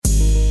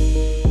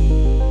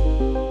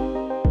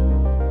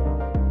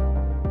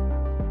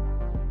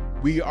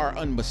we are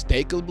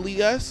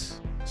unmistakably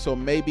us. So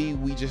maybe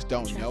we just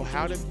don't know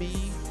how to be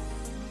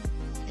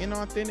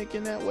inauthentic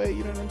in that way.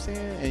 You know what I'm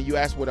saying? And you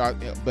ask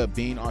but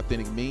being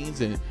authentic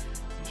means, and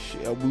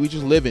we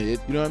just live in it.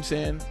 You know what I'm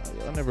saying?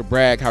 I'll never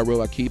brag how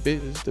real I keep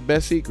it. It's the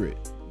best secret.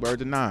 Word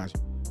to Nas.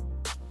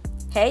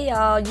 Hey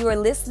y'all, you are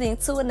listening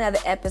to another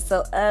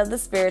episode of The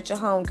Spiritual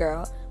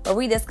Homegirl, where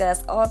we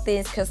discuss all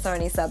things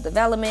concerning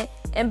self-development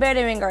and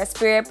bettering our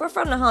spirit, but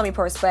from the homie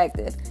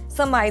perspective.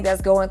 Somebody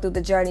that's going through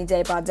the journey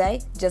day by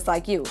day, just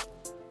like you.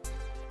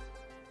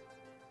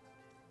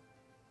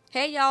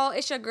 Hey y'all,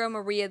 it's your girl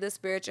Maria, The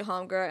Spiritual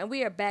Homegirl, and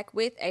we are back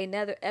with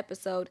another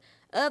episode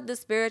of The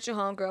Spiritual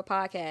Homegirl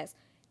podcast.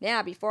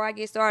 Now, before I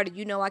get started,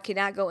 you know I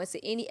cannot go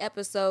into any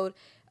episode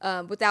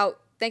without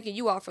thanking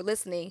you all for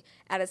listening.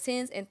 Out of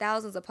tens and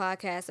thousands of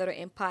podcasts that are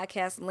in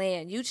podcast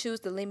land, you choose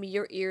to lend me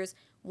your ears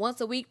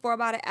once a week for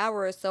about an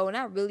hour or so, and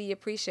I really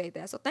appreciate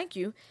that. So thank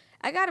you.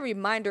 I got a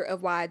reminder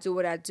of why I do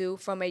what I do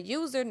from a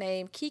user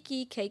named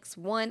Kiki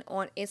Cakes1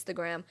 on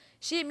Instagram.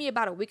 She hit me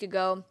about a week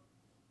ago,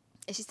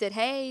 and she said,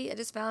 "Hey, I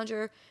just found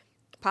your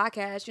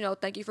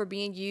podcast. Thank you for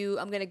being you.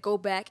 I'm going to go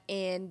back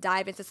and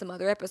dive into some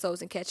other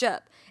episodes and catch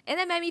up." And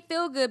that made me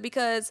feel good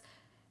because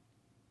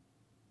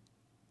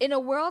in a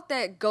world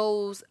that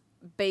goes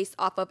based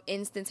off of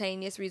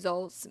instantaneous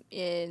results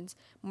and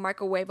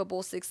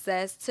microwavable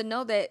success, to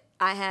know that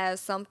I have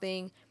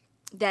something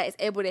that is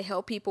able to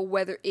help people,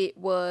 whether it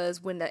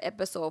was when the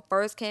episode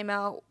first came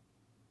out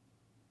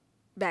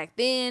back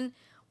then,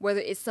 whether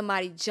it's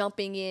somebody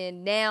jumping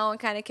in now and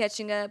kind of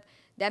catching up,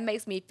 that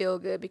makes me feel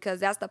good because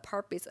that's the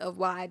purpose of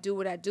why I do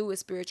what I do with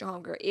Spiritual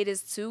Homegirl. It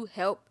is to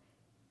help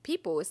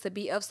people. It's to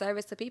be of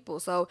service to people.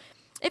 So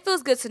it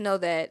feels good to know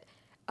that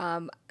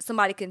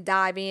somebody can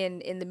dive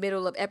in the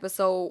middle of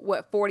episode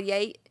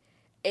 48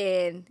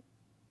 and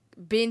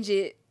binge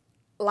it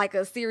like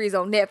a series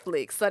on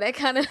Netflix. So that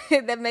kind of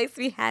that makes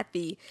me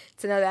happy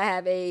to know that I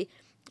have a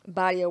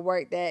body of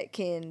work that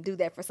can do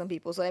that for some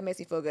people. So that makes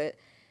me feel good.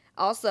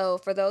 Also,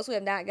 for those who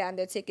have not gotten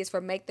their tickets for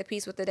Make the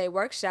Peace with the Day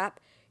workshop,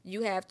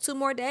 you have 2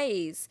 more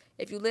days.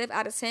 If you live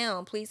out of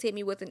town, please hit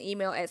me with an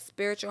email at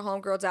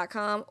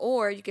spiritualhomegirl.com,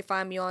 or you can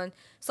find me on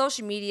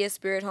social media,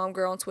 Spirit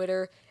Homegirl on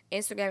Twitter,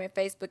 Instagram, and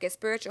Facebook at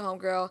Spiritual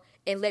Homegirl,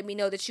 and let me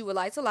know that you would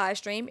like to live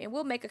stream, and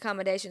we'll make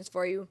accommodations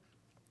for you.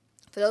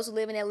 For those who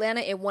live in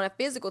Atlanta and want a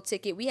physical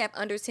ticket, we have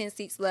under 10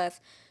 seats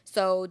left,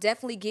 so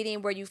definitely get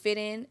in where you fit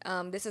in.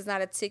 This is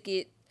not a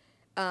ticket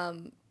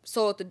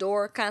sold at the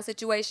door kind of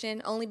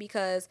situation, only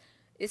because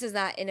this is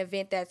not an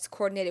event that's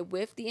coordinated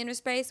with the Inner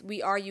Space.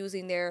 We are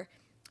using their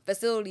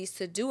facilities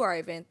to do our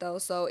event, though,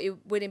 so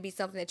it wouldn't be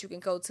something that you can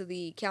go to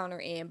the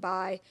counter and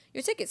buy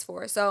your tickets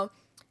for. So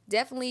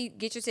definitely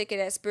get your ticket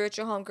at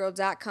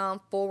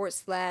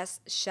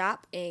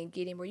spiritualhomegirl.com/shop and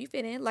get in where you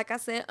fit in. Like I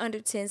said,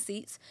 under 10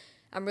 seats.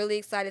 I'm really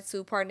excited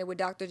to partner with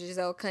Dr.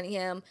 Giselle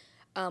Cunningham,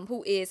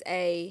 who is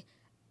a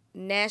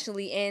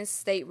nationally and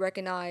state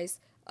recognized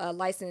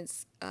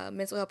licensed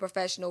mental health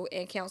professional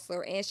and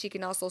counselor, and she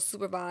can also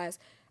supervise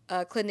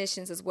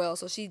clinicians as well.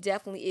 So she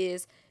definitely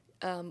is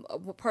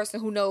a person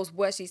who knows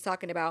what she's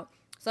talking about.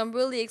 So I'm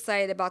really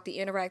excited about the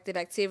interactive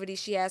activities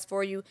she has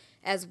for you,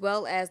 as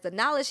well as the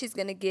knowledge she's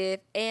going to give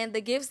and the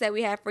gifts that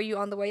we have for you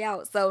on the way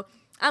out. So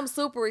I'm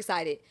super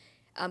excited.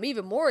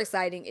 Even more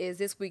exciting is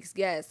this week's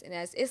guest. And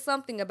it's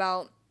something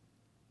about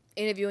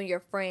interviewing your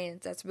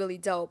friends that's really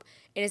dope.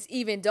 And it's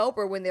even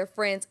doper when they're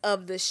friends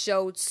of the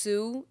show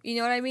too. You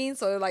know what I mean?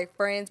 So they're like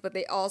friends, but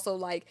they also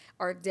like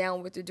are down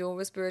with what they're doing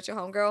with Spiritual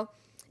Homegirl.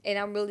 And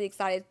I'm really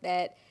excited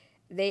that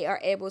they are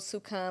able to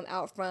come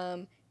out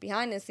from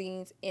behind the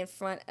scenes in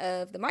front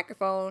of the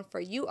microphone for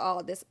you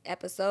all this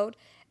episode.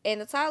 And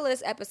the title of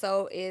this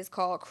episode is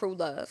called Crew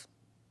Love.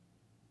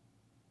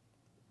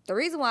 The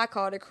reason why I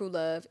called it Crew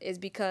Love is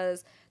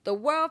because the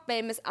world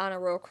famous Honor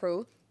Roll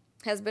crew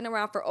has been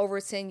around for over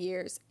 10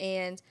 years,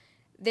 and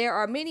there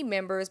are many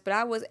members, but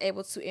I was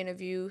able to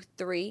interview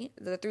 3,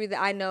 the 3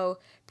 that I know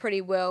pretty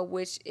well,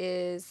 which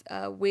is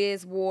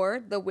Wiz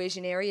Ward, the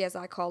Visionary, as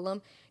I call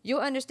him.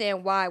 You'll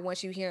understand why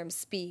once you hear him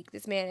speak.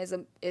 This man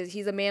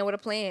he's a man with a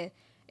plan,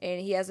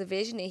 and he has a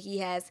vision, and he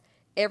has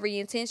every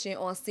intention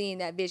on seeing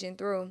that vision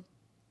through.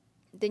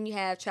 Then you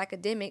have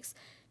Trackademics.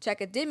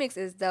 Trackademics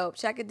is dope.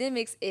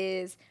 Trackademics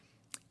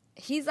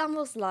he's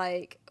almost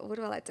like, what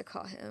do I like to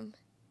call him?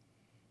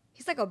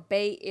 He's like a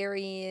Bay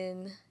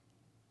Arean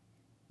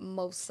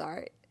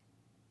Mozart.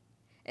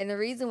 And the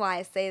reason why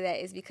I say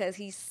that is because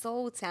he's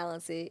so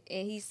talented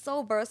and he's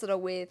so versatile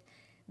with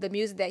the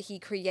music that he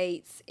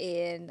creates,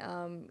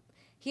 and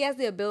he has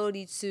the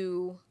ability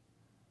to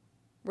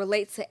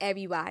relate to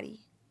everybody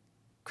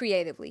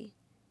creatively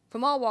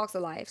from all walks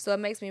of life. So it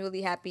makes me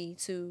really happy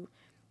to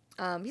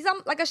he's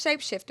like a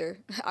shapeshifter,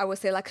 I would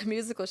say, like a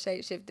musical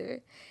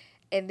shapeshifter.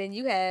 And then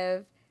you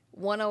have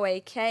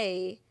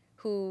 108K,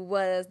 who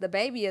was the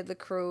baby of the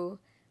crew,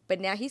 but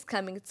now he's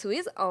coming to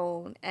his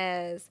own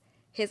as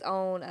his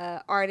own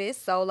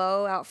artist,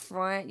 solo, out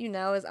front,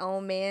 his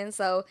own man.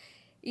 So,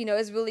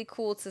 it's really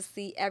cool to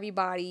see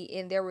everybody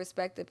in their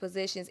respective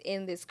positions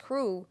in this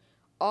crew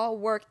all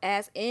work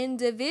as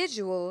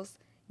individuals,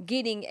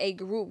 getting a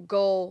group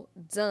goal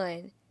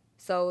done.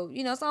 So,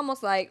 it's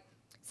almost like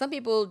some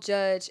people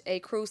judge a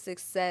crew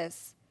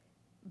success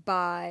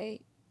by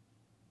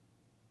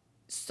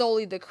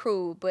solely the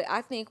crew, but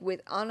I think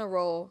with Honor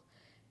Roll,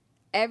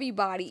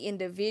 everybody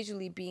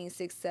individually being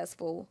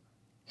successful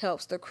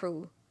helps the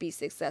crew be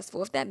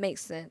successful, if that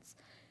makes sense.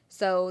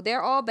 So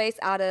they're all based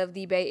out of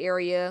the Bay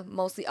Area,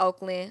 mostly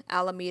Oakland,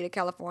 Alameda,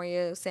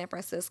 California, San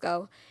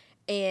Francisco,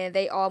 and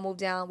they all moved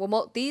down.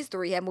 Well, these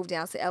three have moved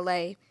down to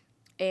LA,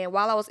 and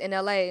while I was in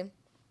LA,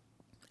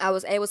 I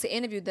was able to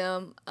interview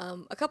them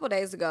a couple of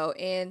days ago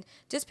and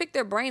just pick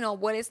their brain on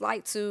what it's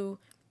like to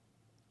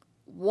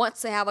want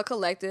to have a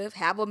collective,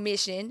 have a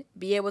mission,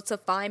 be able to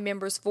find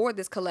members for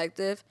this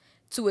collective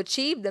to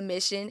achieve the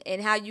mission,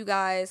 and how you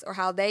guys, or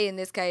how they in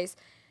this case,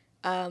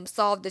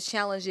 solve the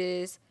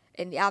challenges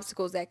and the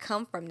obstacles that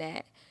come from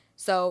that.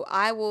 So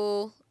I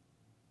will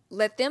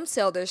let them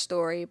tell their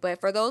story.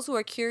 But for those who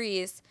are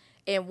curious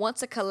and want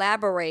to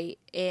collaborate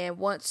and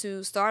want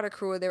to start a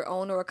crew of their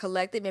own or a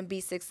collective and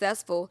be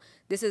successful,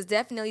 this is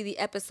definitely the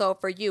episode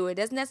for you. It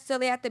doesn't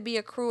necessarily have to be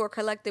a crew or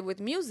collective with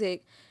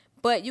music,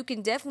 but you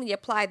can definitely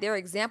apply their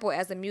example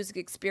as a music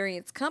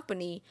experience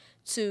company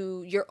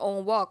to your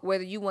own walk,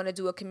 whether you want to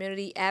do a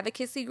community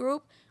advocacy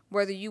group,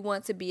 whether you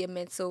want to be a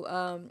mental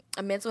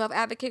health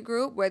advocate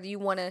group, whether you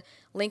want to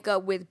link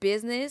up with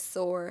business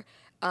or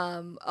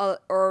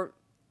other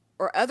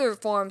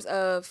forms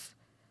of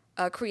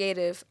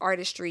creative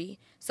artistry.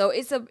 So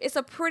it's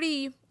a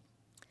pretty,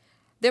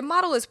 their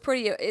model is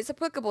pretty, it's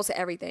applicable to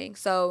everything.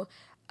 So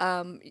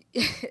I'm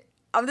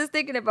just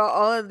thinking about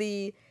all of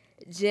the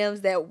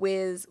gems that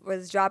Wiz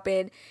was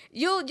dropping.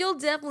 You'll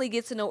definitely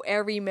get to know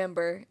every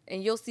member,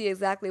 and you'll see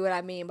exactly what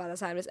I mean by the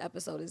time this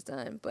episode is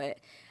done. But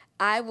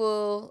I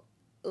will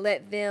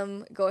let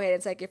them go ahead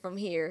and take it from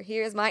here.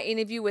 Here's my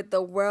interview with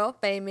the world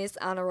famous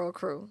Honor Roll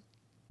crew.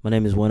 My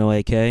name is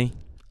 108K.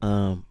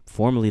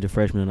 Formerly the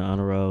freshman in the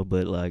Honor Roll,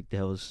 but like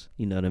that was,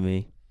 you know what I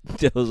mean?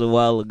 That was a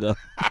while ago.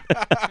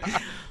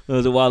 It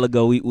was a while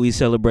ago. We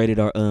celebrated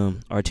our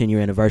 10-year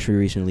anniversary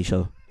recently,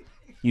 so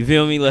you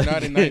feel me? Like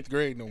not in ninth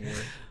grade no more.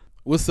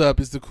 What's up?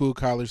 It's the cool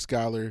college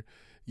scholar,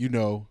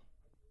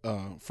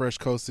 fresh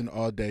coasting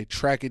all day.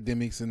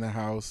 Trackademics in the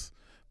house,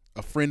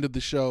 a friend of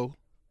the show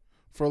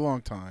for a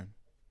long time.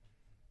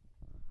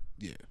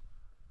 Yeah.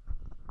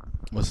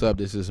 What's up?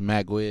 This is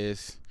Mac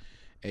Wiz,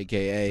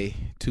 a.k.a.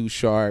 Too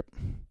Sharp,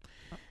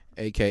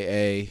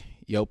 a.k.a.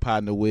 Yo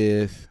Partner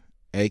With,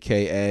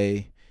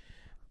 a.k.a.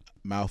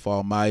 Mouth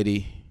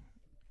Almighty,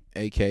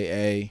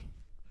 a.k.a.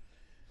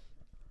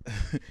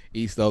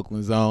 East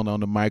Oakland Zone on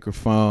the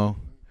microphone,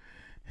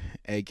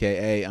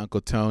 a.k.a.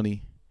 Uncle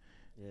Tony,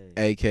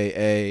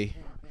 a.k.a.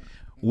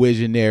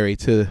 Visionary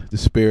to the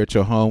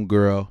spiritual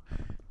homegirl,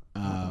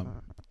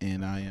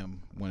 and I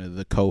am one of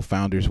the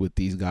co-founders with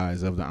these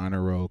guys of the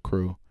Honor Roll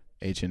crew,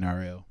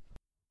 HNRL.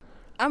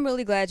 I'm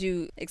really glad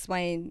you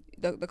explained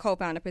the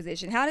co-founder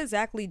position. How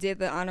exactly did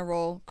the Honor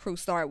Roll crew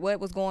start? What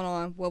was going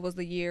on? What was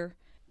the year?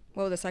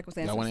 What were the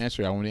circumstances? I want to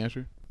answer.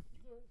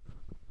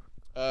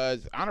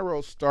 Honor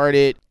Roll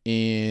started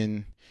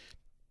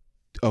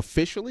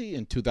officially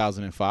in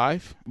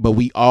 2005, but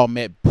we all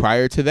met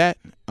prior to that.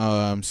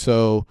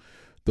 So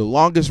the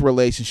longest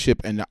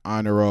relationship in the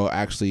Honor Roll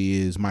actually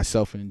is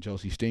myself and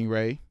Josie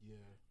Stingray,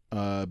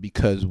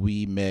 because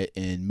we met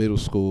in middle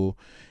school,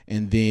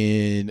 and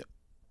then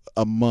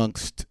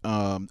amongst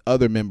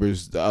other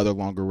members, the other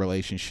longer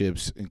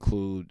relationships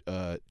include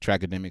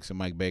Trackademics and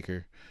Mike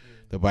Baker,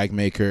 the bike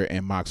maker,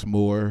 and Mox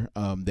Moore.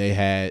 They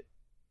had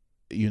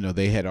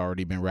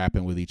already been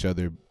rapping with each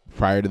other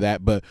prior to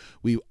that, but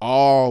we've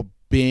all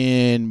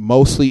been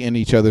mostly in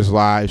each other's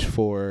lives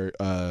for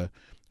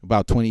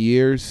about 20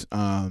 years.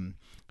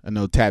 I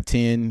know Tap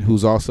 10,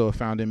 who's also a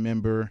founding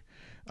member.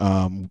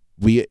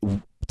 We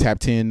Tap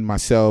 10,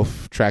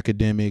 myself,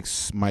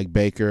 Trackademics, Mike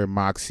Baker,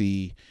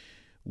 Moxie,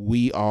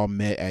 we all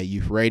met at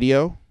Youth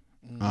Radio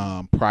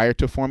prior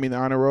to forming the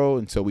Honor Roll,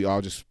 and so we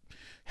all just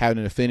had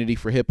an affinity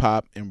for hip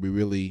hop, and we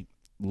really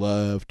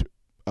loved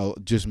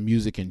just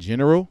music in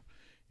general.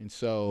 And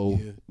so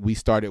we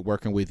started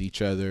working with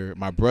each other.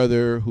 My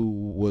brother, who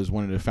was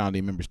one of the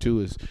founding members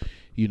too, is,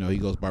 he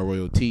goes by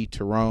Royal T,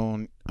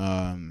 Tyrone.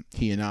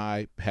 He and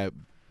I had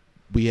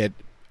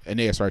an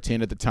ASR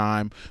 10 at the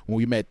time. When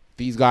we met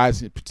these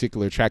guys, in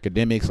particular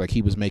Trackademics, like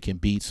he was making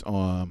beats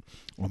on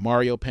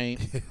Mario Paint.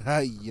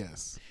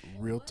 Yes,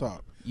 real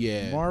talk.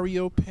 Yeah,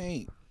 Mario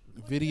Paint,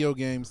 video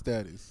game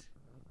status.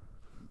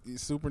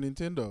 Super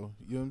Nintendo,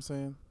 you know what I'm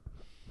saying?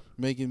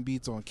 Making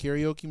beats on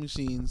karaoke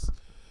machines,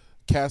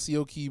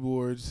 Casio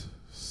keyboards,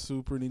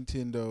 Super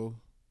Nintendo,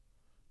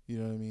 you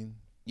know what I mean?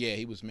 Yeah,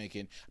 he was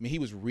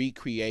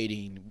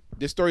recreating.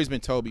 This story's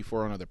been told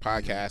before on other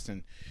podcasts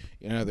and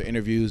in other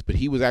interviews, but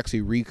he was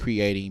actually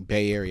recreating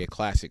Bay Area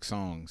classic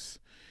songs.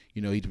 He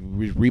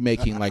was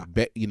remaking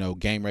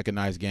Game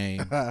Recognized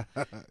Game by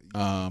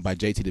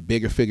JT the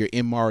Bigger Figure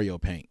in Mario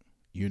Paint.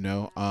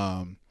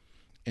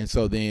 And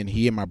so then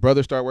he and my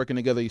brother start working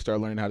together. He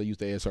started learning how to use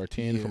the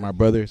ASR-10 from my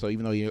brother. So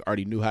even though he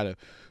already knew how to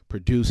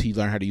produce, he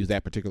learned how to use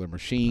that particular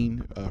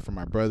machine from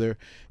my brother.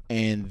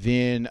 And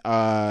then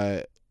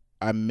I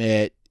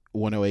met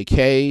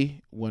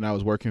 108K when I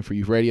was working for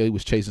Youth Radio. He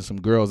was chasing some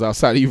girls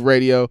outside of Youth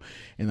Radio,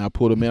 and I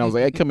pulled him in. I was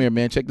like, "Hey, come here,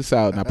 man, check this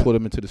out." And I pulled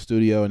him into the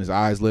studio, and his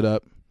eyes lit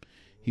up.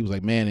 He was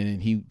like, "Man,"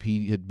 and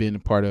he had been a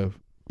part of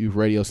Youth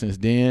Radio since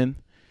then.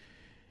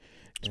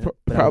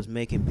 But I was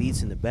making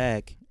beats in the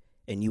back,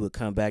 and you would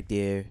come back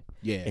there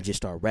and just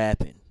start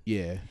rapping.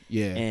 Yeah.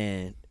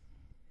 And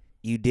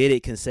you did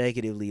it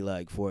consecutively,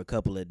 like, for a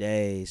couple of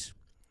days.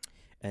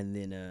 And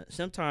then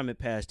sometime it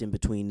passed in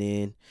between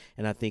then,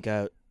 and I think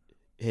I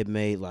had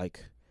made,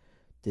 like,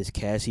 this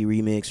Cassie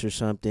remix or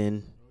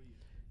something.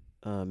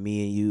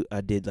 Me and you,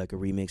 I did, like, a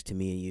remix to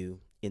Me and You.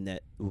 In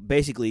that,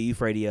 basically, Youth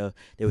Radio,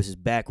 there was this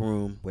back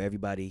room where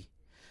everybody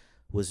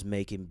was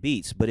making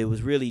beats, but it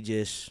was really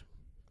just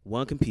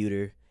one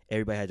computer.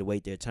 Everybody had to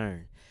wait their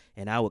turn.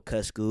 And I would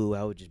cut school.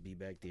 I would just be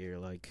back there,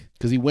 like...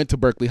 Because he went to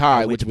Berkeley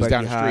High, which was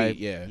down the street.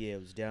 Yeah,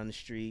 it was down the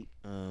street.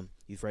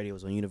 Youth Radio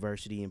was on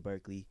University in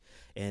Berkeley.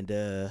 And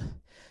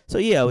so,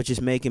 yeah, I was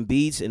just making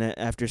beats. And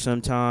after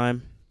some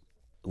time,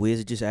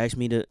 Wiz just asked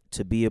me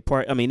to be a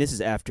part. I mean, this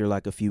is after,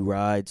 like, a few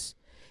rides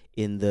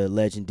in the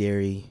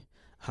legendary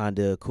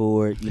Honda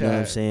Accord. You know what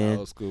I'm saying?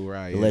 Old school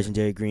ride, the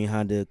legendary green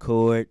Honda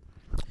Accord.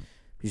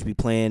 He'd be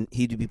playing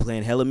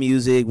hella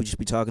music. We'd just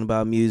be talking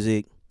about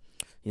music.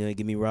 You know,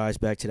 give me rides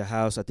back to the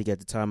house. I think at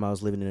the time I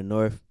was living in the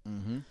north.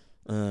 Mm-hmm.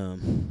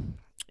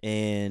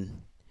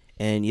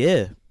 And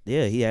yeah,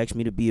 he asked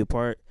me to be a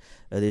part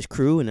of this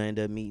crew, and I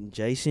ended up meeting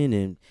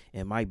Jason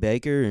and Mike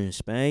Baker and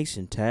Spanks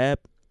and Tap.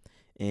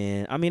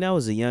 And I mean, I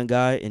was a young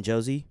guy, and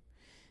Josie,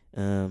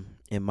 and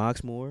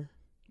Mox Moore.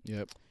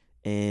 Yep.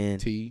 And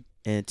T.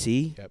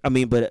 Yep. I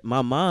mean, but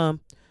my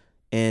mom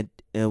and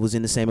was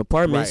in the same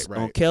apartments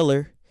on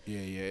Keller.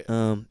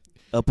 Yeah.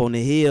 Up on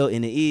the hill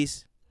in the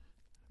east.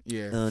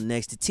 Yeah.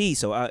 Next to T.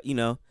 So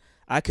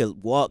I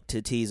could walk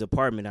to T's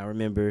apartment. I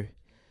remember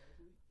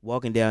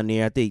walking down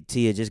there. I think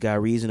T had just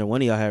got Reason, or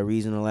one of y'all had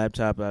Reason on a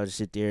laptop. I would just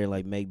sit there and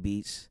like make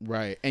beats.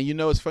 Right. And you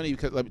know, it's funny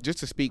because like, just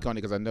to speak on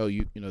it, because I know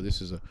you know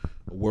this is a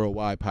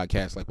worldwide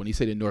podcast. Like when he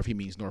said in North, he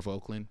means North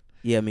Oakland.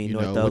 Yeah, I mean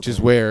North Oakland, which is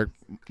where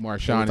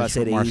Marshawn is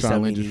from.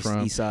 Marshawn Lynch is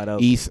from. East side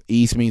Oakland.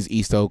 East means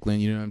East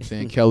Oakland. You know what I'm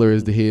saying? Keller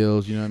is the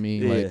hills. You know what I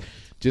mean? Yeah. Like,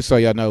 just so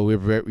y'all know,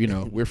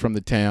 we're from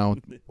the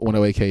town,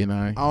 108K9.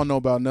 I don't know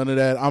about none of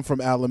that. I'm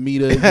from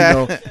Alameda,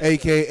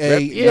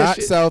 a.k.a. not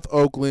shit. South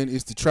Oakland.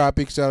 It's the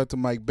tropics. Shout out to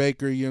Mike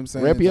Baker. You know what I'm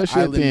saying? Rep your shit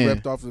island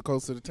repped off the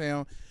coast of the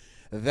town.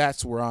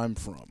 That's where I'm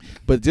from.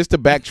 But just to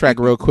backtrack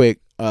real quick.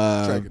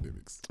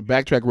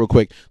 Backtrack real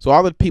quick. So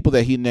all the people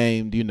that he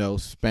named,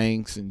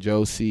 Spanks and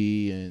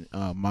Josie and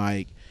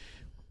Mike,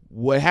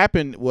 what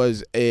happened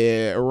was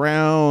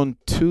around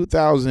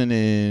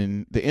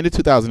the end of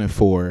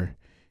 2004,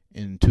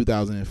 in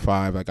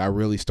 2005, like I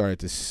really started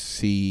to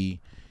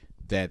see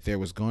that there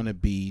was going to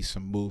be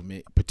some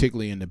movement,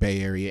 particularly in the Bay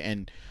Area.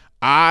 And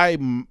I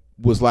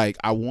was like,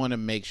 I want to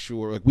make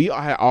sure, like we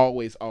had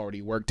always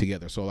already worked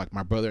together. So like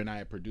my brother and I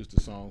had produced a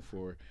song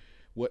for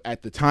what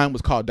at the time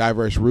was called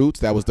Diverse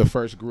Roots. That was the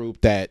first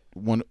group that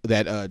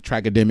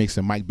Trackademics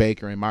and Mike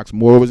Baker and Mox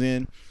Moore was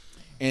in.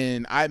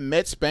 And I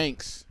met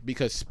Spanks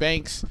because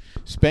Spank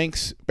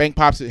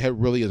Pops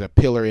had really is a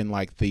pillar in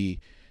like the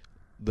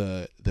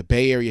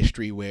Bay Area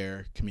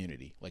streetwear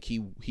community. Like he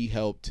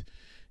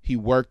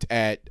worked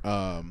at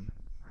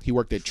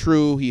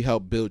True. He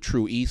helped build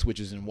True East,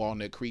 which is in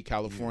Walnut Creek,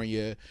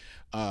 California.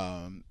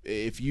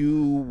 If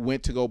you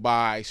went to go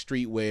buy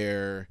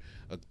streetwear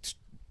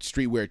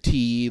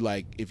tee,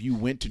 like if you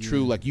went to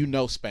True, like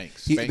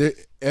Spanks.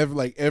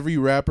 Every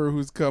rapper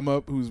who's come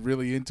up who's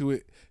really into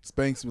it,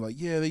 Spanks be like,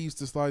 yeah, they used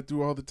to slide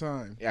through all the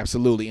time.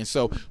 Absolutely. And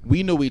so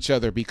we knew each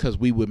other because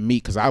we would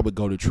meet, because I would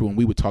go to True and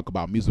we would talk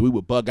about music. We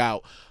would bug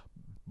out,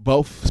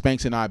 both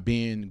Spanks and I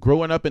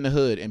growing up in the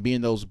hood and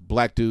being those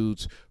black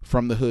dudes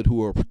from the hood who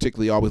were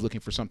particularly always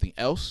looking for something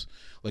else.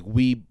 Like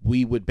we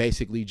would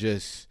basically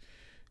just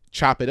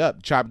chop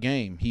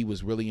game. He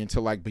was really into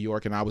like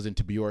Bjork and I was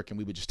into Bjork, and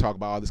we would just talk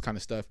about all this kind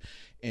of stuff.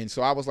 And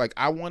so I was like,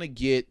 I want to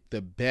get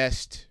the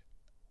best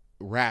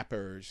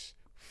rappers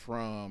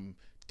from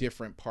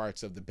different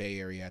parts of the Bay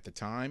Area at the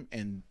time,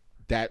 and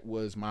that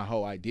was my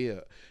whole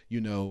idea,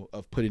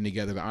 of putting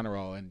together the honor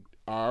roll. And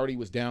I already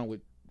was down with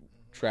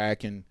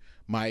Track and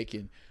Mike,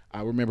 and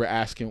I remember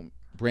asking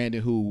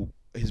Brandon, who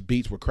his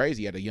beats were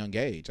crazy at a young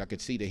age. I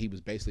could see that he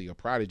was basically a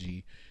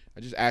prodigy. I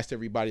just asked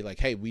everybody like,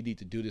 hey, we need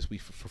to do this. We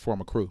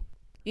form a crew.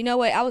 You know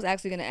what? I was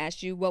actually going to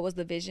ask you, what was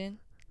the vision?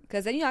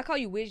 Because I call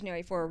you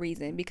visionary for a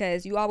reason,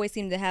 because you always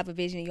seem to have a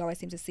vision and you always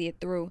seem to see it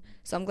through.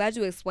 So I'm glad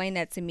you explained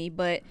that to me.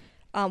 But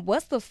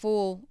what's the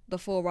full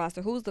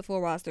roster? Who's the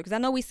full roster? Because I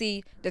know we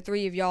see the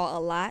three of y'all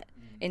a lot,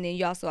 and then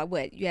you also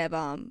you have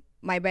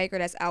Mike Baker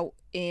that's out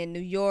in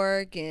New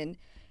York, and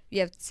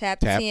you have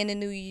Tap 10 in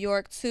New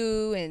York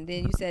too, and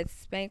then you said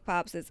Spank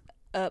Pops is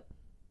up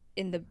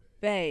in the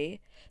Bay.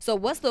 So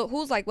what's the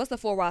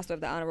full roster of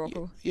the Honor Roll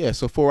crew? Yeah,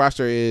 so full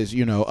roster is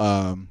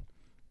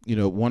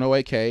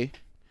 108K,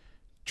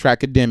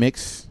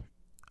 Trackademics,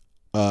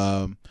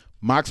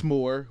 Mox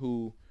Moore,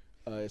 who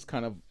is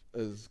kind of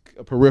is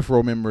a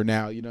peripheral member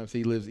now. So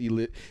he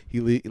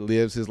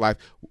lives his life.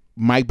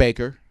 Mike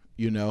Baker,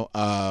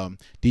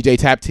 DJ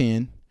Tap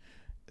 10,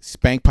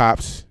 Spank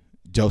Pops,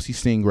 Josie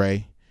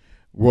Stingray,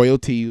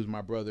 Royalty, who's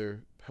my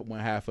brother,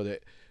 one half of the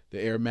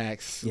Air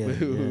Max, who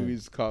we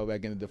used to call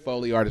back in the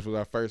Foley Artist was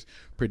our first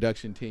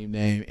production team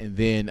name, and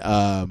then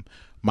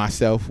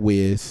myself,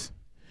 Wiz,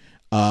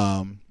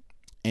 and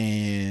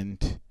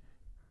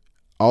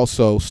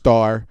also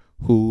Star,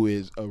 who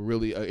is a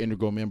really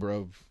integral member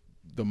of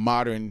the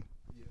modern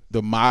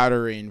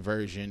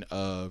version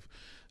of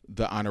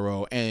the Honor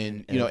Roll,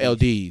 and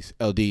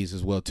LDs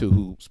as well too,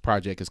 whose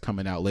project is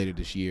coming out later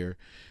this year.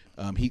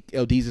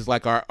 LDs is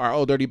like our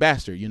old dirty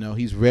bastard.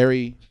 He's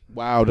very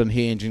wild,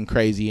 unhinged, and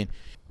crazy. And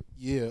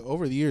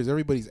over the years,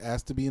 everybody's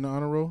asked to be in the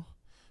Honor Roll.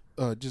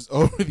 Just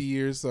over the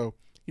years, so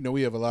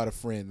we have a lot of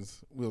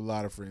friends.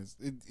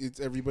 It's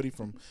everybody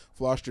from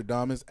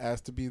Flosstradamus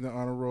asked to be in the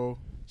Honor Roll.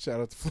 Shout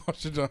out to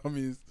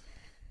Flosstradamus.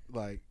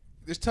 Like,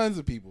 there's tons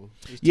of people.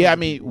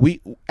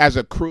 We as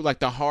a crew, like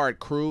the hard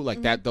crew,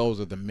 like that. Those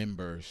are the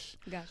members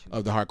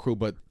of the hard crew.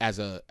 But as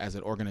an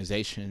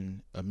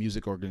organization, a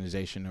music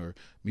organization or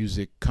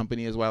music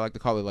company, is what I like to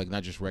call it, like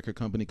not just record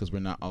company, because we're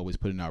not always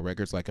putting out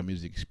records, like a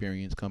music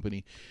experience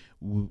company.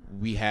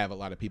 We have a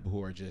lot of people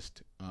who are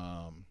just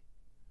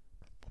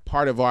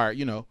part of our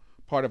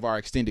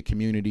extended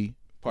community,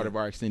 part of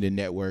our extended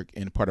network,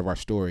 and part of our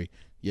story.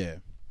 Yeah.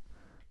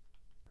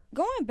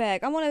 Going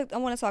back, I want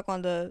to talk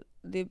on the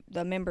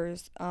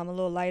members a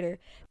little lighter.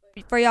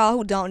 For y'all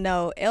who don't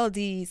know,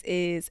 LDs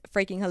is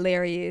freaking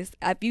hilarious.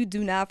 If you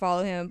do not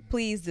follow him,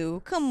 please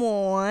do. Come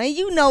on,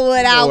 you know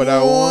what I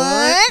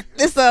want.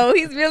 So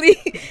he's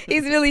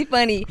really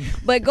funny.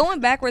 But going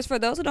backwards, for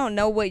those who don't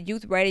know what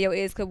Youth Radio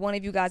is, could one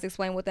of you guys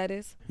explain what that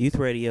is? Youth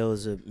Radio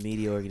is a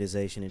media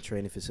organization and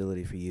training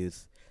facility for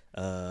youth.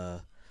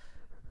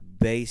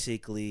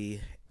 Basically,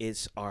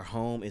 it's our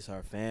home, it's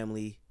our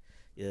family.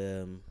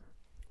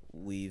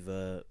 We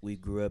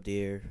grew up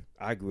there.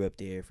 I grew up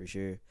there for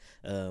sure.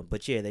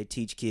 But yeah, they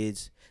teach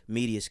kids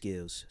media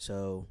skills.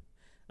 So,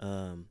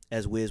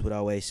 as Wiz would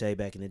always say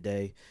back in the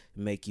day,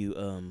 make you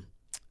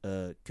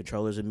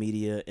controllers of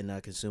media and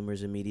not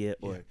consumers of media,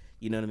 or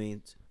you know what I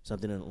mean,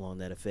 something along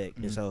that effect.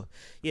 Mm-hmm. And so,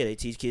 yeah, they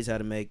teach kids how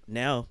to make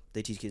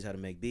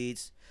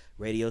beats,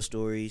 radio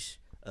stories,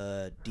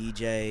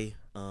 DJ,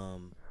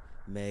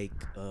 make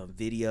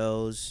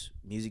videos,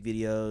 music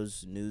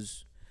videos,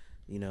 news,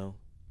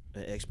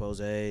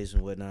 exposés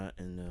and whatnot,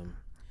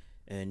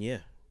 and yeah,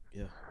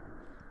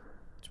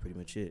 that's pretty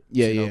much it. It's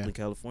in Oakland,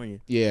 California.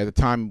 Yeah, at the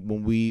time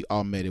when we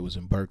all met, it was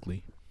in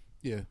Berkeley.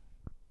 Yeah,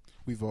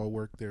 we've all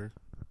worked there.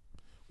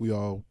 We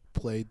all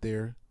played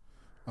there.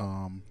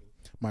 My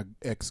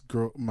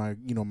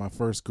my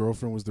first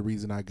girlfriend was the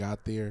reason I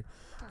got there.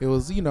 It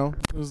was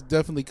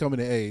definitely coming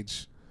to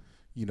age,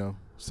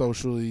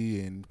 socially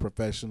and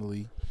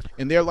professionally.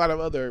 And there are a lot of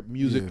other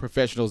music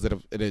professionals that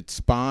it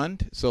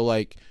spawned. So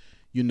like,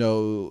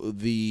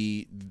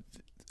 the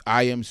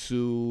I Am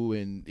Sue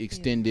and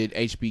extended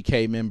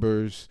HBK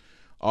members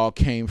all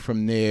came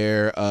from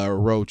there.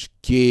 Roach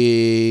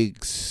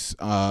Giggs.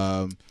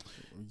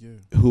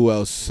 Who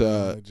else?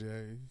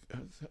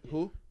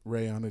 Who?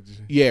 Rayana J.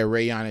 Yeah,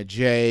 Rayana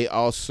J.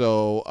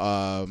 Also,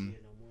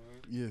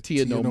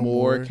 Tia No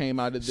More came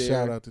out of there.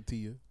 Shout out to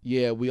Tia.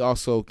 Yeah, we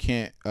also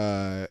can't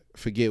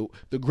forget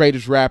the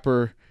greatest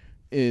rapper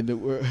in the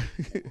world.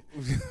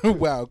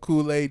 Wow,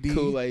 Kool-Aid D.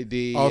 Kool-Aid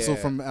D. Also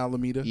from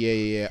Alameda.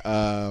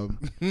 Yeah.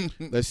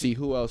 Let's see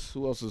who else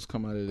has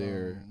come out of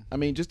there. I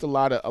mean, just a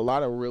lot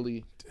of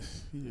really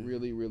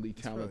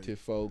talented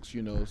folks.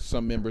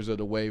 Some members of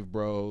the Wave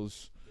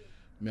Bros,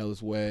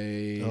 Mellis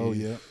Wave. Oh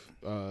yeah.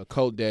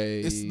 Cold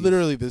Days. It's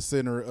literally the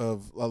center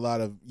of a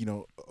lot of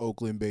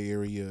Oakland Bay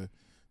Area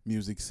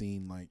music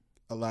scene. Like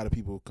a lot of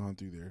people come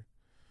through there.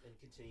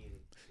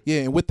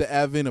 Yeah, and with the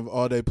advent of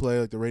All Day Play,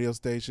 like the radio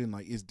station,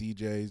 like its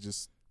DJs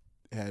just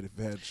had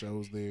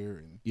shows there.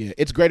 And yeah,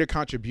 its greater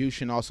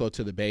contribution also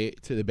to the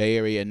Bay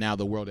Area and now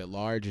the world at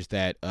large is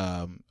that,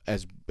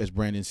 as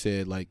Brandon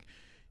said, like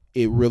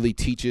it really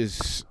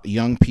teaches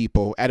young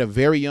people at a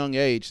very young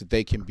age that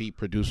they can be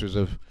producers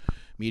of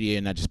media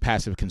and not just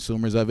passive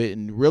consumers of it,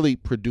 and really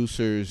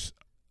producers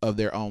of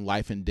their own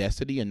life and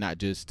destiny, and not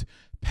just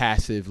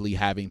passively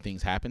having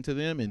things happen to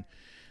them. And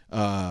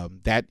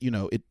that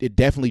it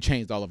definitely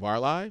changed all of our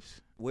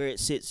lives. Where it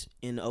sits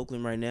in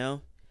Oakland right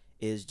now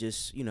is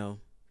just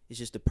it's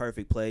just the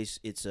perfect place.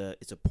 It's a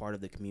part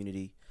of the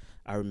community.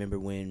 I remember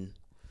when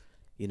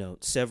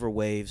several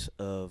waves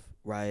of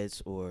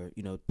riots or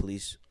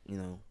police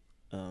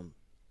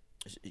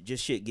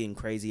just shit getting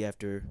crazy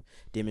after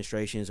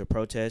demonstrations or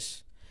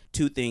protests.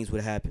 Two things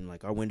would happen: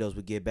 like our windows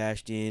would get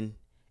bashed in,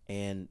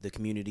 and the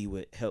community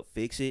would help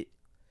fix it,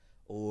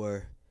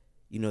 or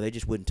they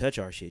just wouldn't touch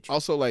our shit.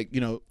 Also, like,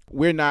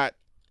 we're not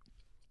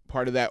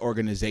part of that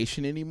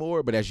organization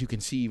anymore, but as you can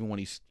see, even when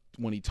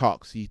he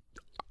talks, he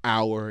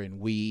our and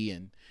we,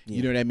 and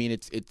You know what I mean?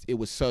 It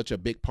was such a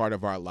big part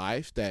of our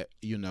life that,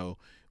 you know,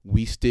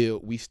 we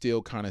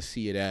still kind of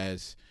see it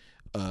as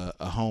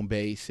a home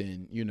base.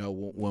 And, you know,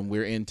 when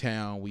we're in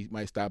town, we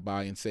might stop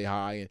by and say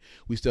hi. And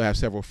we still have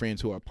several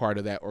friends who are part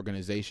of that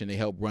organization. They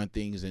help run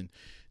things. And,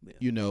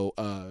 you know,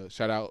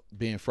 shout out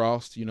Ben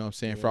Frost, you know what I'm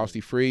saying?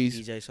 Frosty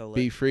Freeze. DJ Soleil.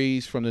 B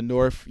Freeze from the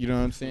north, you know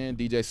what I'm saying?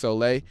 DJ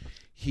Soleil.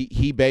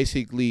 He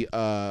basically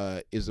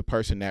is the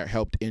person that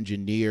helped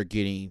engineer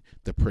getting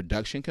the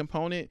production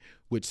component,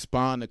 which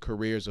spawned the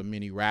careers of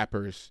many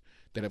rappers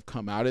that have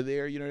come out of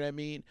there, you know what I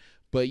mean?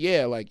 But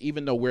yeah, like,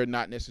 even though we're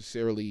not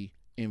necessarily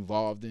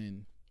involved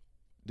in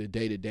the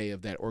day-to-day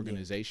of that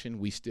organization,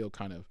 we still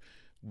kind of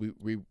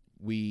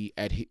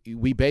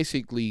we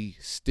basically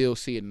still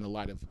see it in the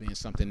light of being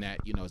something that,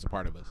 you know, is a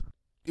part of us.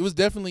 It was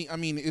definitely, I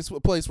mean, it's a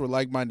place where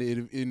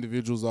like-minded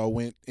individuals all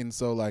went. And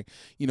so, like,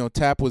 you know,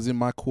 Tap was in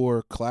my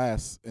core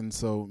class. And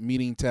so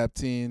meeting Tap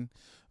 10,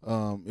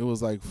 it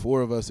was like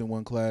 4 of us in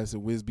one class,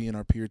 and Wiz being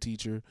our peer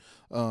teacher.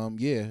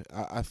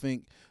 I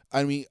think,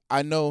 I mean,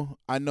 I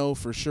know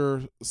for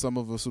sure some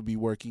of us will be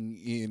working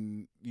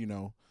in, you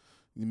know,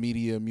 the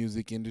media,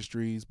 music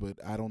industries, but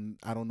I don't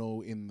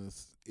know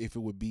if it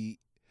would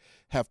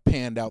have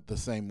panned out the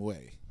same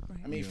way. Right.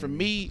 I mean, for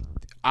me,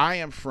 I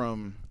am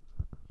from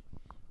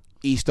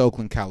East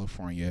Oakland,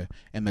 California,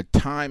 and the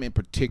time in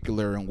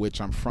particular in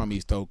which I'm from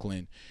East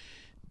Oakland,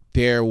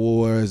 there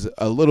was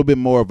a little bit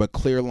more of a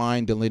clear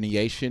line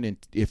delineation, and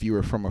if you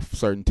were from a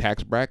certain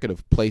tax bracket,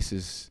 of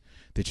places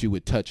that you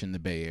would touch in the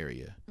Bay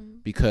Area,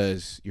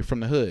 because you're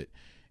from the hood,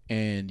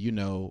 and, you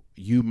know,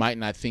 you might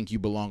not think you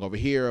belong over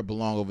here or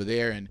belong over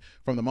there. And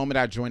from the moment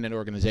I joined that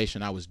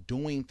organization, I was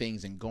doing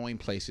things and going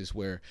places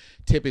where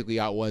typically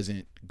I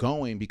wasn't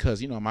going,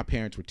 because, you know, my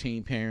parents were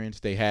teen parents.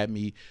 They had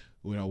me.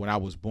 You know, when I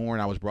was born,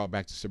 I was brought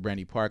back to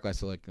Sobrante Park.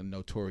 That's like a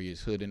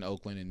notorious hood in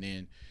Oakland, and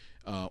then,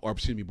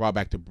 brought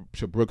back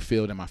to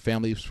Brookfield, and my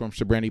family was from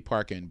Sobrante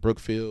Park and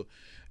Brookfield.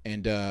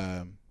 And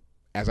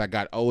as I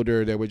got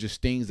older, there were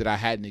just things that I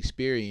hadn't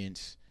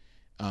experienced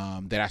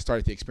that I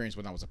started to experience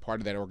when I was a part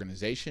of that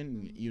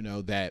organization. You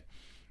know, that,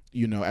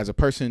 you know, as a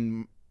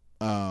person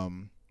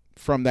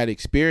from that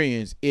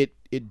experience,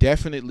 it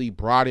definitely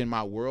broadened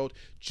my world,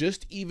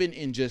 just even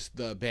in just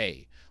the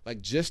Bay,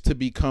 like just to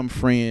become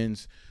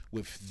friends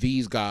with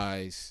these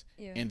guys,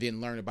 and then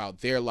learn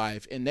about their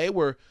life. And they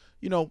were,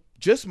 you know,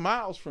 just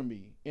miles from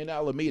me in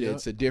Alameda.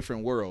 It's a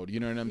different world, you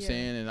know what I'm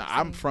saying? And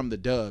I'm from the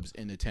Dubs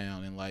in the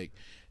town, and like,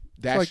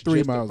 that's like 3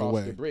 just miles across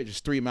away. the bridge.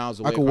 It's 3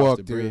 miles away I could across walk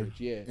the there,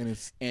 bridge.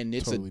 and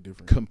it's totally a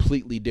different.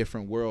 completely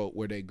different world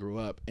where they grew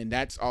up. And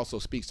that's also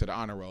speaks to the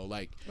honor roll.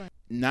 Like,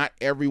 not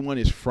everyone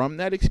is from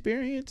that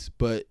experience,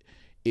 but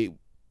it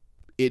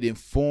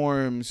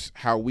informs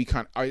how we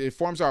it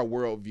informs our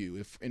worldview.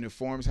 It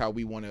informs how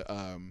we want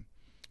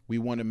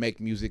to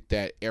make music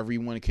that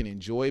everyone can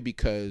enjoy,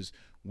 because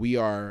we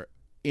are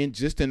in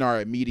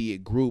our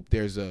immediate group.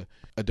 There's a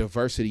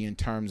diversity in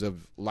terms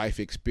of life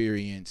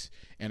experience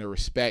and a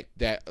respect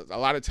that a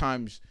lot of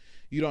times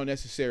you don't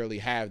necessarily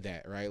have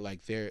that, right?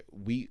 Like, the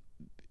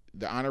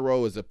honor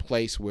roll is a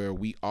place where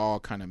we all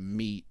kind of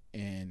meet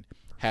and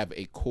have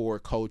a core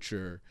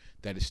culture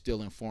that is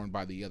still informed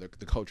by the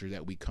culture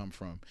that we come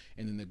from.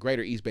 And in the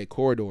greater East Bay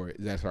corridor,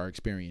 that's our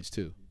experience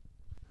too.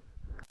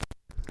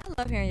 I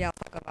love hearing y'all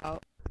talk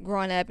about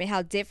growing up and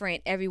how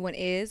different everyone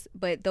is,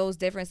 but those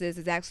differences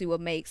is actually what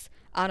makes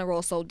honor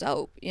roll so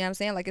dope. You know what I'm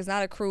saying? Like, it's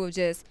not a crew of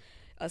just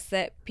a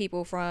set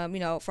people from, you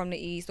know, from the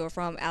East or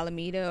from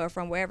Alameda or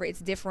from wherever. It's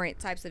different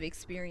types of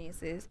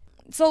experiences.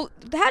 So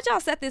how'd y'all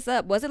set this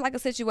up? Was it like a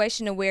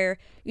situation where,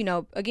 you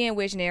know, again,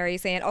 Visionary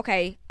saying,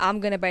 okay, I'm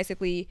going to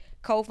basically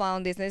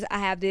co-found this, and I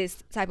have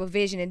this type of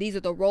vision, and these are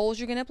the roles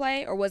you're going to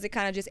play? Or was it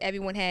kind of just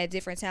everyone had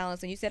different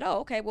talents, and you said, oh,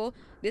 okay, well,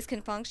 this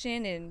can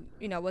function, and,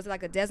 you know, was it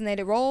like a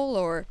designated role?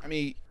 Or I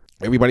mean,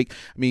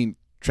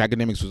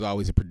 Trackademics was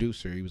always a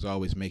producer. He was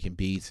always making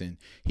beats, and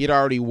he had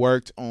already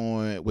worked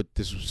with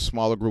this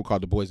smaller group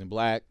called the Boys in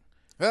Black.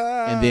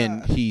 And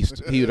then he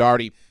had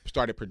already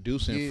started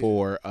producing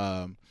for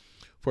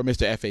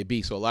Mr.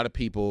 FAB. So a lot of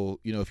people,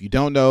 you know, if you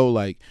don't know,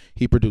 like,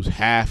 he produced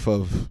half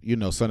of, you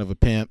know, Son of a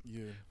Pimp,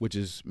 which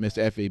is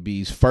Mr.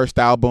 FAB's first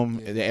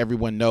album that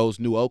everyone knows,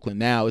 New Oakland.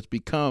 Now it's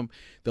become,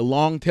 the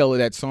long tail of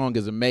that song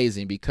is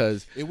amazing,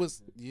 because it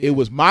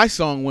was my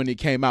song when it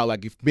came out.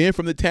 Like, if being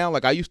from the town,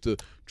 like, I used to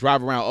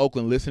drive around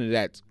Oakland listening to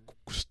that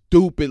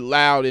stupid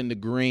loud in the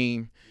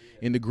green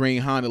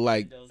Honda,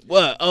 like,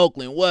 what,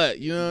 Oakland, what,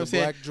 you know what I'm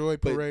saying? The Black Joy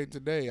Parade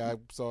today, I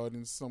saw it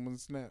in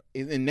someone's snap.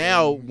 And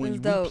now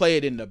when we play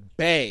it in the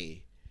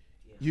Bay,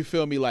 you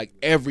feel me, like,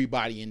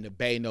 everybody in the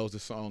Bay knows the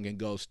song and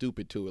goes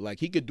stupid to it. Like,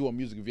 he could do a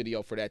music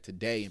video for that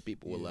today and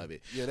people would love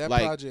it. Yeah, that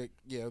project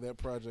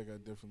I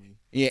definitely.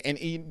 Yeah, and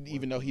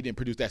even though he didn't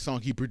produce that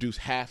song, he produced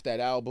half that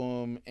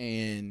album.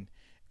 And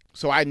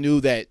so I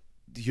knew that,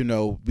 you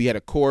know, we had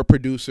a core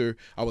producer.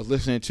 I was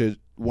listening to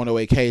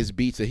 108K's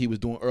beats that he was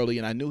doing early,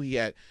 and I knew he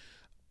had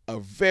a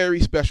very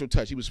special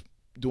touch. He was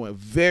doing a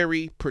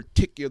very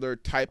particular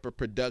type of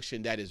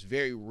production that is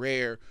very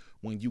rare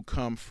when you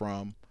come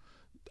from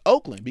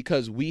Oakland,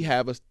 because we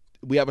have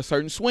we have a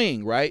certain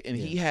swing, right? And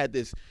he had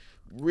this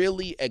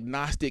really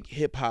agnostic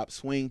hip hop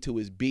swing to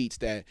his beats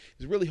that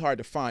is really hard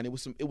to find. It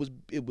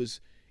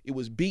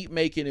was beat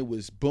making, it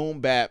was boom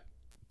bap,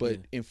 but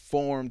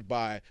informed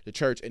by the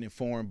church and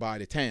informed by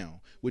the town,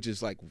 which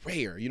is like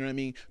rare. You know what I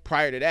mean?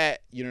 Prior to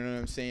that, you know what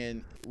I'm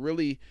saying?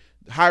 Really,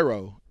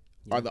 Hyro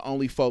are the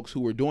only folks who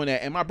were doing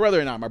that. And my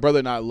brother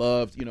and I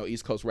loved, you know,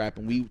 East Coast rap,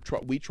 and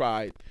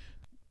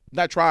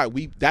that's how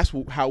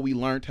we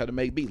learned how to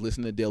make beats.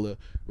 Listen to Dilla,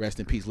 rest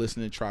in peace.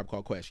 Listen to Tribe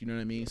Called Quest. You know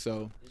what I mean?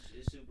 So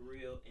it's super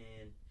real.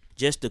 And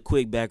just a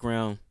quick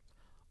background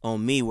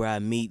on me, where I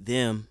meet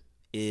them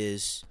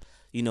is,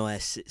 you know,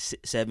 at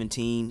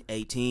 17,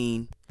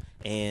 18,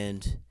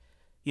 and,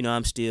 you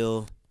know,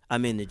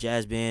 I'm in the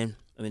jazz band.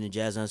 I'm in the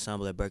jazz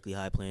ensemble at Berkeley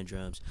High playing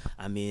drums.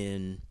 I'm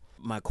in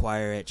my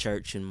choir at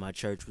church, and my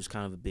church was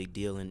kind of a big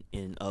deal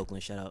in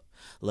Oakland. Shout out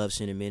Love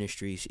Center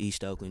Ministries,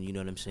 East Oakland, you know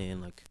what I'm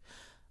saying? Like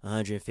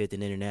 105th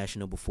and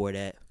International before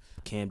that,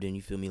 Camden,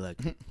 you feel me?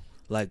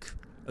 Like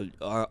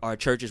our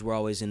churches were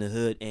always in the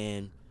hood,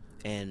 and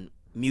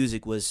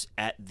music was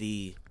at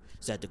the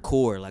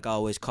core. Like I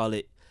always call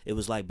it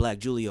was like Black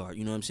Juilliard,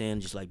 you know what I'm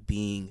saying? Just like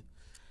being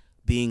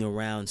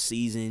around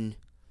seasoned,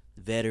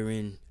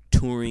 veteran,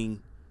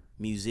 touring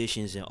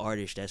musicians and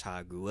artists. That's how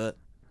I grew up.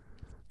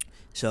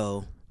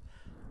 So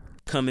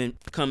coming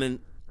from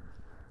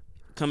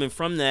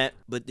that,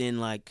 but then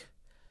like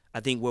I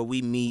think where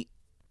we meet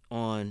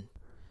on,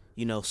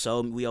 you know,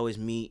 soul, we always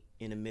meet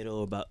in the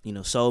middle about, you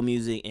know, soul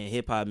music and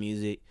hip hop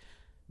music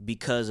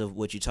because of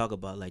what you talk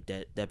about, like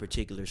that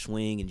particular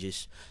swing, and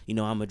just, you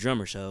know, I'm a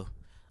drummer, so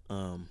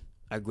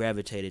I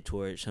gravitated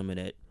towards some of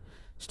that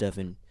stuff.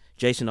 And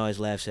Jason always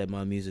laughs at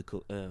my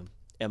musical,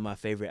 at my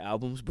favorite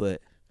albums,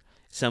 but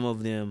some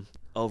of them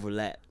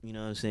overlap, you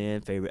know what I'm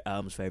saying? Favorite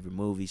albums, favorite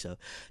movies. So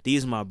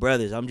these are my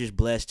brothers. I'm just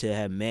blessed to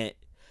have met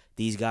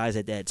these guys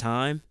at that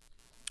time,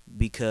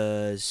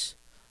 because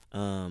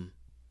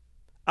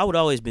I would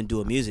always been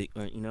doing music,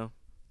 you know.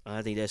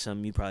 I think that's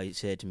something you probably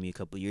said to me a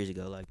couple of years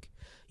ago. Like,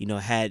 you know,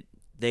 had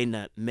they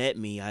not met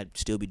me, I'd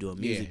still be doing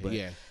music.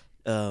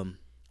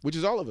 Which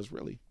is all of us,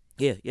 really.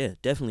 Yeah,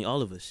 definitely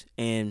all of us.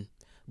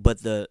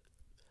 But the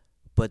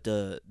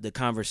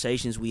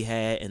conversations we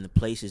had and the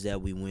places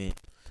that we went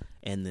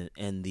and the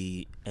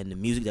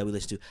music that we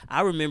listened to.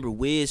 I remember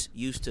Wiz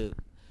used to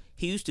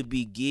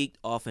be geeked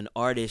off an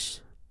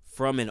artist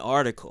from an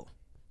article.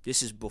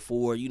 This is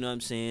before, you know what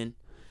I'm saying,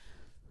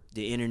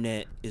 the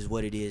internet is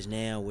what it is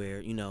now, where,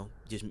 you know,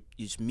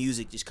 just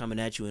music just coming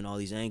at you in all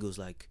these angles.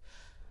 Like,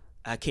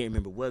 I can't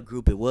remember what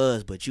group it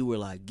was, but you were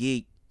like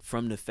geeked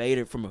from a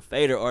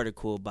Fader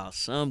article about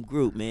some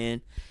group,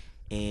 man.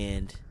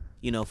 And,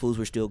 you know, fools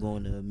were still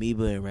going to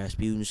Amoeba and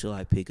Rasputin to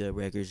like pick up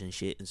records and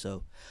shit. And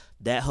so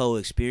that whole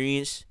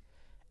experience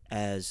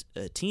as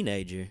a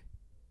teenager,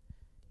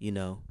 you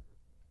know,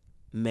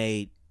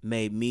 made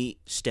me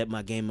step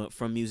my game up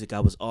from music. I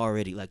was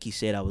already, like he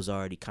said, I was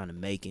already kind of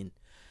making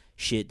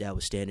shit that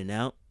was standing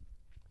out.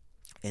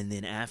 And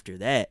then after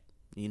that,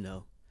 you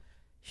know,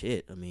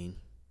 shit, I mean,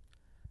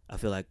 I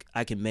feel like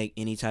I can make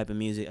any type of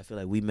music. I feel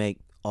like we make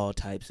all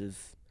types of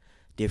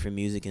different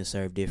music and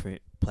serve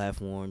different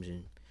platforms,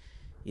 and,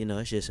 you know,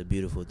 it's just a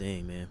beautiful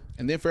thing, man.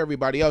 And then for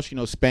everybody else, you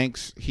know,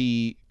 Spanks,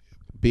 he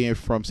being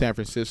from San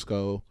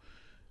Francisco,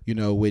 you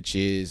know, which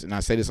is, and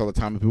I say this all the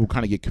time, and people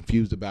kind of get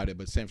confused about it,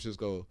 but San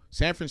Francisco,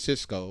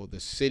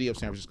 the city of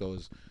San Francisco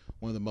is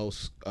one of the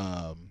most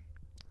I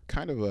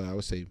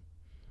would say,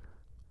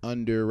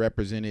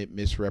 underrepresented,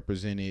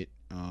 misrepresented,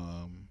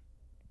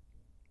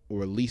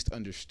 or least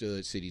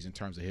understood cities in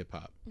terms of hip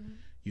hop. Mm-hmm.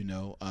 You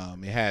know,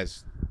 it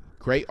has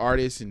great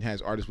artists and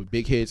has artists with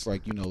big hits,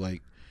 like, you know,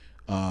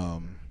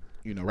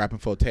 Rappin'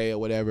 Forte or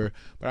whatever.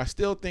 But I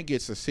still think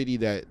it's a city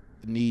that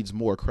needs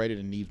more credit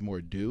and needs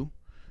more due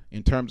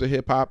in terms of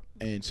hip hop.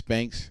 And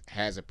Spanks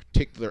has a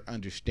particular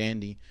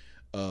understanding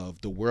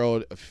of the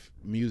world of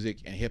music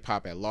and hip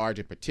hop at large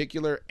in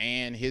particular,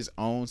 and his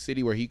own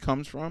city where he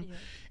comes from. Yeah.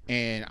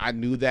 And I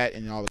knew that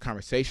in all the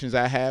conversations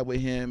I had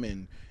with him,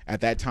 and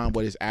at that time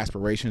what his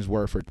aspirations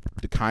were for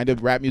the kind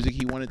of rap music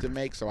he wanted to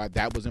make. So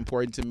that was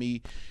important to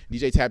me.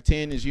 DJ Tap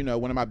 10 is, you know,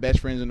 one of my best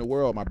friends in the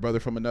world, my brother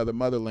from another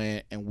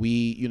motherland. And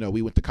we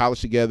went to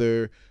college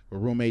together, we're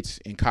roommates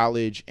in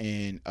college,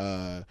 and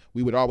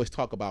we would always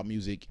talk about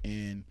music.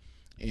 And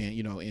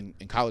you know, in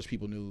college,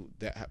 people knew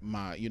that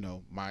my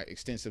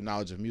extensive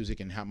knowledge of music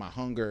and how my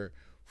hunger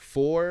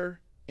for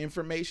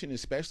information,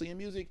 especially in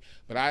music.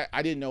 But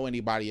I didn't know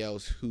anybody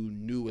else who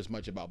knew as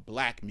much about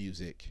black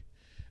music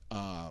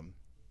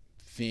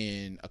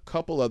than a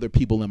couple other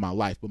people in my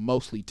life, but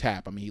mostly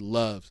Tap. I mean, he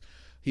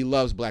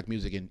loves black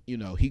music, and, you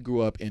know, he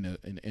grew up in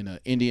a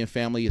Indian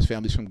family. His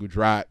family's from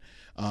Gujarat.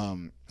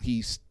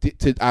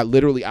 I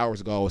literally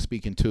hours ago I was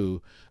speaking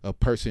to a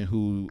person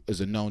who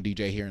is a known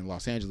DJ here in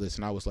Los Angeles,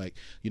 and I was like,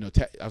 you know,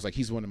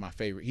 he's one of my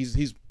favorite.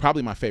 He's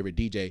probably my favorite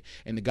DJ.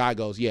 And the guy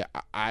goes, yeah,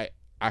 I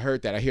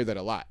heard that. I hear that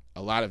a lot.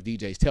 A lot of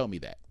DJs tell me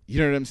that. You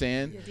know what I'm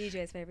saying? Your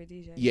DJ's favorite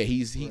DJ. Yeah,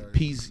 he's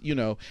Right. you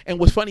know, and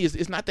what's funny is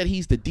it's not that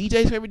he's the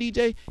DJ's favorite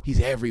DJ, he's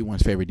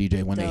everyone's favorite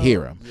DJ when they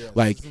hear him. Yes.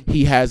 Like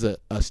he has a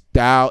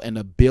style and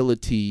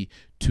ability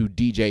to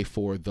DJ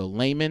for the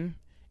layman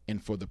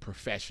and for the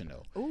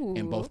professional. Ooh,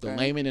 And both the okay.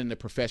 layman and the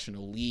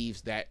professional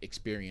leaves that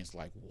experience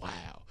like,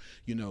 wow.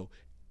 You know,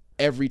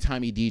 every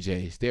time he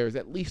DJs, there's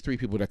at least 3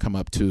 people that come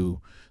up to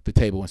the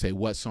table and say,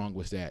 what song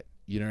was that?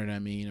 You know what I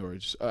mean? Or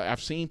just,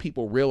 I've seen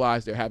people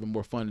realize they're having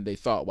more fun than they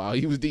thought while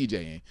he was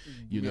DJing.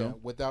 You know,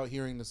 without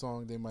hearing the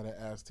song, they might have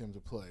asked him to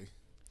play.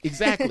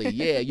 exactly.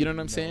 Yeah, you know what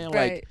I'm saying?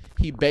 Right. Like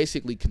he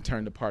basically can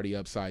turn the party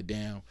upside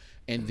down.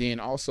 And then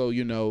also,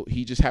 you know,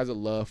 he just has a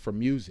love for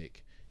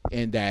music,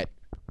 and that,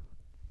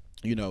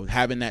 you know,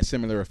 having that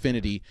similar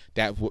affinity,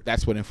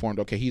 that's what informed,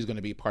 okay, he's going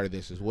to be part of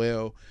this as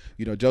well.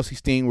 You know, Josie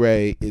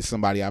Stingray is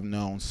somebody I've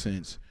known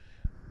since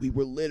we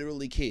were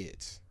literally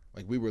kids.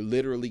 Like we were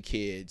literally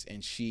kids,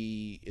 and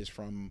she is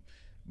from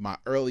my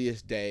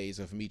earliest days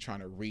of me trying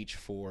to reach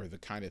for the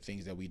kind of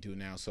things that we do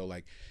now. So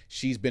like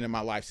she's been in my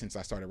life since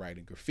I started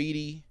writing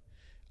graffiti.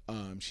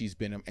 She's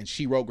been, and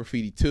she wrote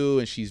graffiti too,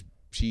 and she's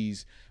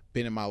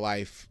been in my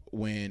life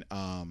when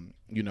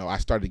you know, I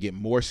started to get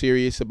more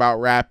serious about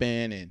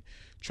rapping and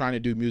trying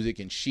to do music,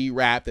 and she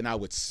rapped and I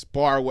would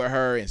spar with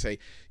her and say,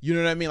 you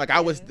know what I mean? Like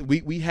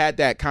we had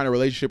that kind of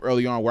relationship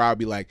early on where I would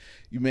be like,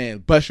 you man,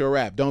 bust your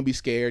rap, don't be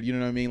scared. You know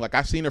what I mean? Like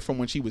I've seen her from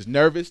when she was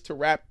nervous to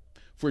rap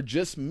for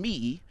just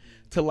me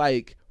to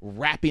like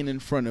rapping in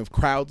front of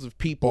crowds of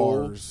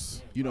people.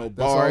 Bars. You know, That's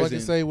bars. all I can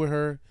say with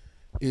her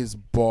is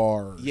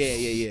bars.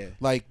 Yeah.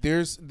 Like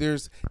there's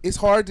it's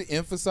hard to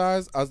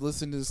emphasize. I was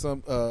listening to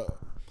some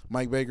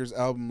Mike Baker's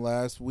album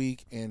last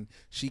week, and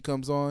she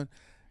comes on.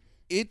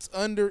 It's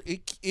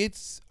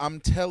I'm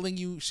telling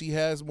you, she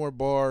has more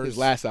bars. His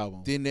last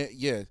album. Than that,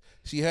 yeah,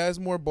 she has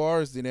more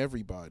bars than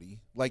everybody.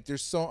 Like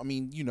there's so, I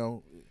mean, you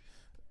know,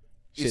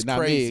 it's Shit, not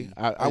crazy. me.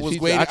 I was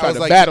waiting. I I tried was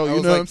to like, battle. I You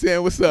was know what like, I'm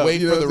saying? What's up?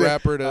 waiting You know for the what I'm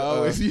rapper to. saying? I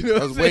was, you know I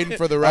what was I'm waiting saying?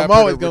 for the I'm rapper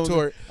always to gonna-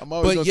 retort. I'm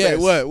always But gonna yes, say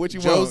what? What you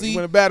want? Josie, You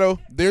want to battle?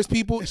 There's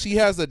people. She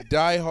has a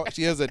diehard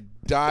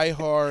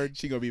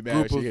She gonna be mad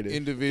group when she of hear this.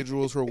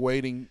 individuals who are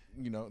waiting.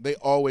 You know, they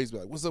always be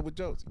like, "What's up with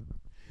Josie?"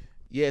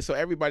 Yeah, so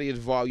everybody is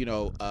involved, you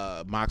know,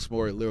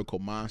 Moxmore, Lyrical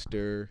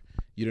Monster,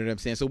 you know what I'm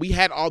saying? So we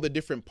had all the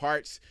different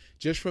parts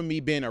just from me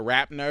being a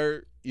rap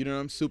nerd, you know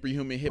what I'm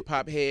superhuman hip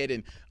hop head,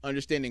 and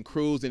understanding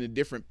crews and the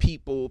different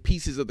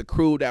pieces of the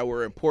crew that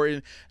were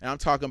important. And I'm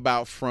talking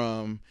about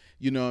from,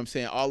 you know what I'm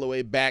saying, all the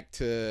way back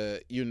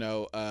to, you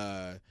know,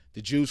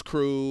 the Juice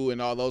Crew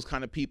and all those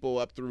kind of people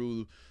up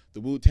through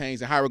the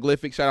Wu-Tangs and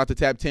Hieroglyphics. Shout out to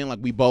Tab 10. Like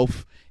we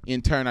both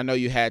in turn, I know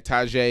you had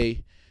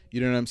Tajay, you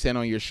know what I'm saying,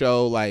 on your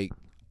show, like,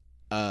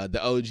 the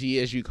OG,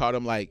 as you called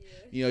him, like,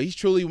 you know, he's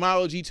truly my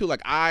OG too.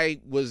 Like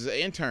I was an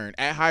intern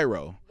at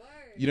Hyro.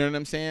 You know what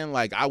I'm saying?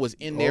 Like I was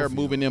in there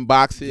moving them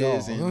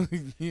boxes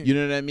and you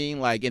know what I mean?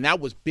 Like, and that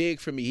was big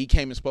for me. He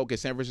came and spoke at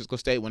San Francisco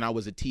State when I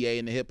was a TA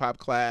in the hip hop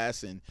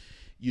class, and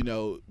you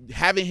know,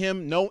 having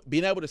him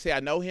being able to say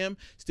I know him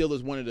still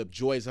is one of the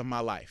joys of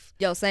my life.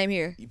 Yo, same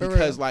here. For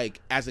Because real.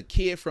 like as a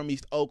kid from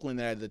East Oakland,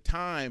 at the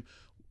time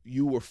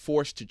you were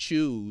forced to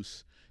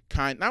choose,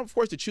 not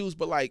forced to choose,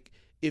 but like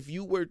if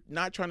you were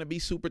not trying to be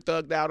super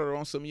thugged out or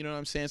on some, you know what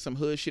I'm saying, some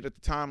hood shit at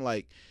the time,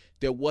 like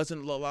there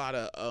wasn't a lot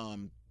of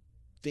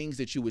things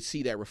that you would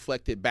see that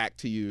reflected back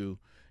to you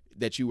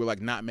that you were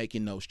like not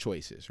making those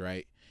choices,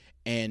 right?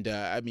 And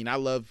I mean, I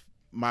love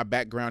my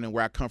background and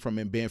where I come from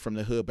and being from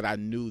the hood, but I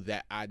knew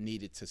that I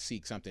needed to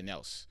seek something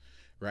else,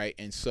 right?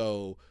 And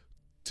so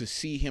to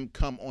see him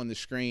come on the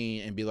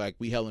screen and be like,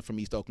 we hailing from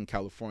East Oakland,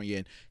 California,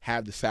 and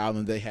have the sound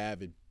that they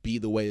have and be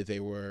the way that they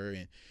were,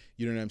 and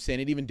you know what I'm saying?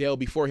 And even Dale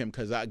before him,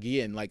 because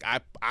again, like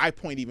I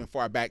point even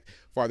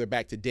farther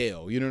back to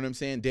Dale. You know what I'm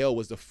saying? Dale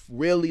was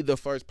really the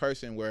first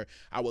person where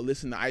I would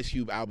listen to Ice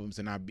Cube albums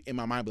and I in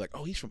my mind be like,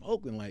 oh, he's from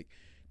Oakland, like,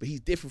 but he's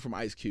different from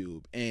Ice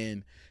Cube.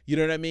 And you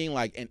know what I mean?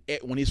 Like, and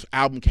when his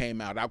album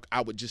came out,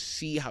 I would just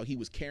see how he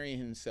was carrying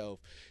himself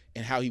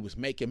and how he was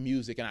making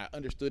music, and I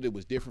understood it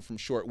was different from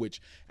Short,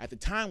 which at the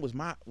time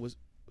was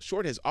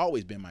Short has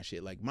always been my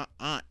shit. Like my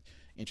aunt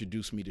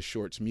introduced me to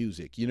Short's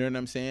music. You know what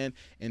I'm saying?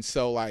 And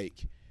so like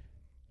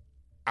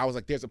I was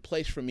like, there's a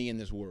place for me in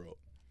this world.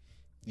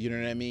 You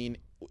know what I mean?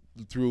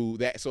 Through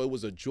that. So it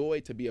was a joy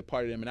to be a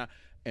part of them.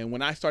 And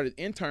when I started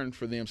intern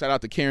for them, shout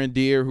out to Karen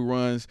Deere, who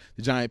runs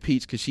the Giant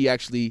Peach, because she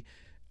actually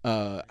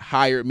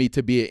hired me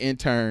to be an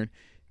intern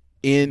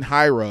in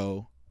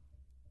Hyro.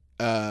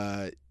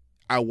 I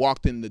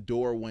walked in the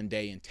door one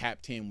day and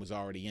Tap 10 was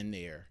already in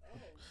there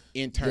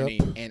interning.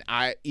 Yep. And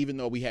I, even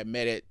though we had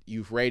met at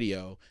Youth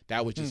Radio,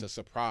 that was just a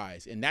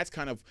surprise. And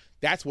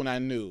that's when I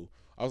knew.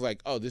 I was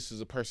like, oh, this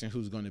is a person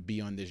who's going to be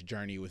on this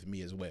journey with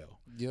me as well.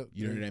 Yep.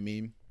 You know what I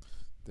mean?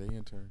 They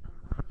intern.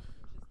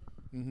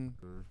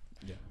 Mm-hmm.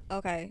 Yeah.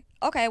 Okay.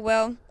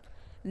 Well,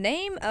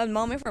 name a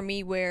moment for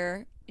me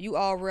where you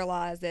all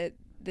realized that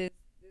this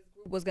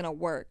group was gonna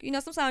work. You know,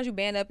 sometimes you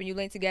band up and you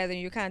link together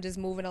and you're kind of just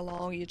moving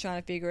along and you're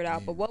trying to figure it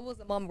out. But what was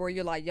the moment where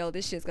you're like, yo,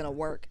 this shit's gonna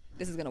work?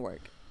 This is gonna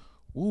work.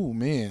 Ooh,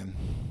 man.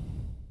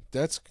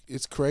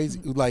 it's crazy.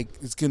 Like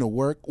it's gonna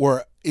work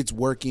or it's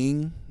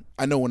working.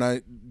 I know when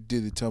I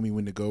did the Tell Me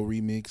When to Go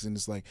remix, and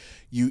it's like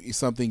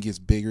something gets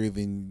bigger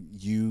than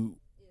you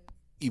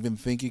even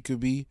think it could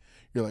be.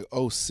 You're like,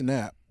 oh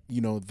snap!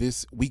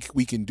 This we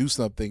can do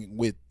something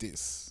with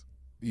this.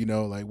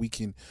 Like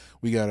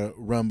we gotta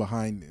run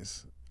behind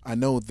this. I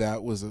know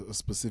that was a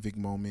specific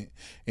moment,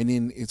 and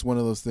then it's one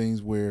of those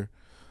things where,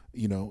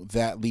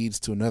 that leads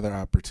to another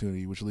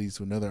opportunity, which leads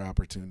to another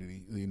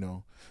opportunity.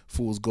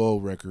 Fool's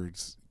Gold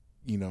Records,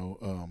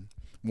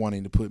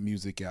 wanting to put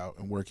music out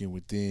and working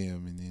with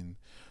them, and then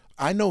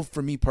I know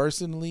for me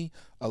personally,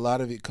 a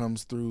lot of it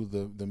comes through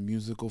the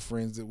musical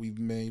friends that we've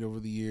made over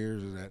the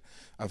years, or that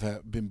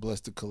I've been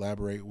blessed to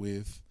collaborate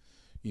with.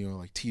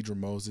 Like Tidra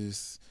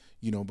Moses.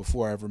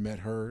 Before I ever met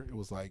her, it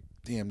was like,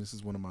 damn, this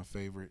is one of my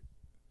favorite,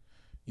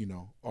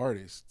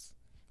 artists.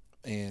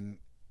 And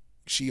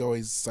she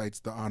always cites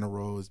the Honor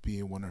Roll as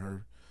being one of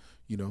her,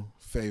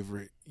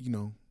 favorite,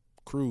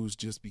 crews,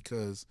 just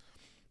because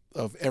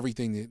of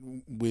everything that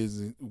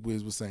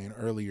Wiz was saying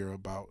earlier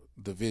about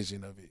the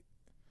vision of it.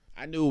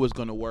 I knew it was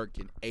going to work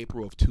in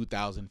April of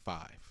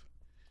 2005.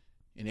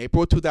 In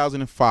April of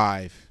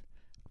 2005,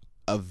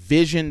 a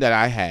vision that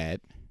I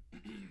had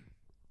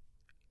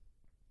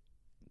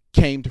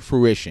came to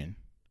fruition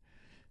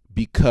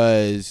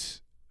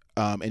because,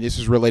 and this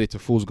is related to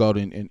Fool's Gold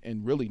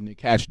and really Nick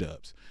Catch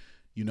Dubs.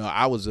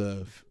 I was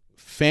a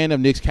fan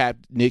of Nick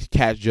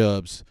Catch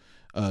Dubs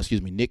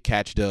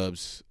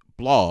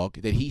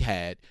blog that he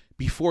had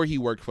before he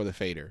worked for the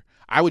Fader.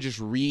 I would just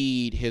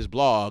read his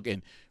blog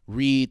and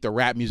read the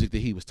rap music that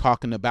he was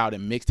talking about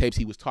and mixtapes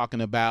he was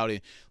talking about and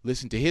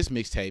listen to his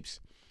mixtapes.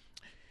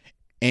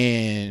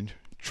 And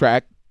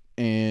Track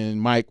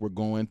and Mike were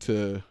going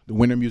to the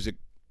Winter Music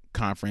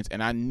Conference,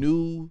 and I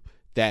knew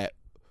that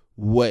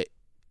what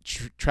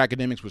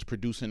Trackademics was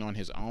producing on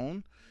his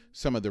own,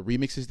 some of the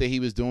remixes that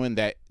he was doing,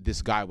 that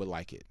this guy would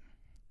like it.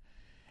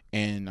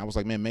 And I was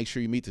like, man, make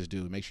sure you meet this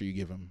dude. Make sure you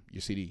give him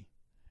your CD.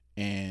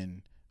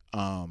 And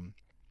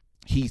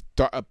he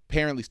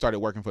apparently started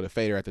working for the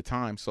Fader at the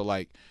time. So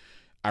like,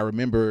 I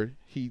remember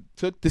he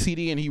took the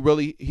CD and he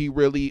really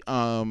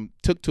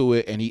took to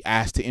it, and he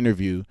asked to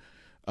interview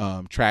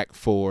Track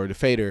for the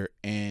Fader.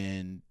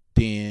 And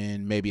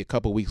then maybe a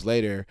couple weeks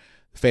later,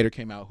 the Fader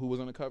came out. Who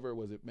was on the cover?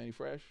 Was it Manny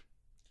Fresh?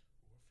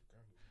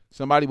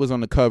 Somebody was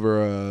on the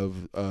cover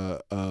of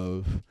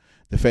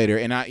the Fader,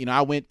 and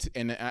I went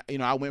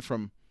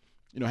from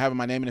having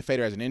my name in the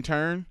Fader as an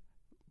intern,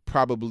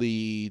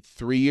 probably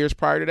 3 years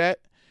prior to that,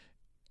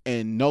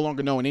 and no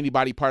longer knowing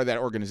anybody part of that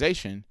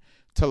organization,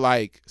 to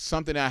like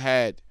something I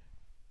had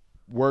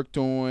worked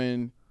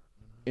on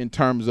in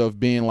terms of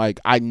being like,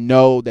 I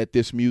know that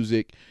this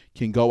music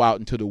can go out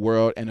into the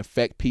world and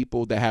affect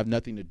people that have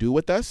nothing to do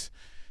with us.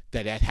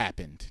 That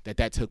happened,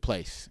 that took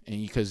place.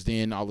 And because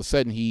then all of a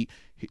sudden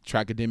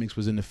Trackademics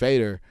was in the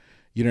Fader,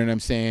 you know what I'm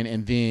saying?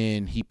 And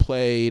then he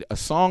played a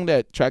song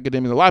that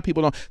Trackademics, a lot of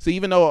people don't. So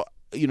even though,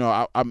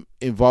 I'm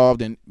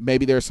involved, and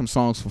maybe there's some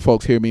songs for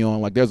folks hear me on,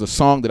 like there's a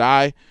song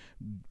that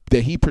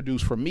he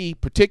produced for me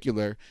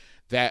particular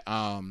that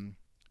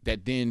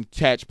then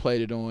Catch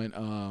played it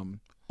on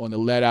the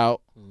Let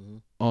Out,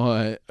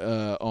 on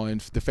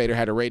the Fader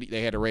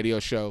they had a radio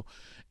show,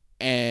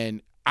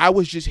 and I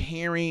was just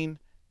hearing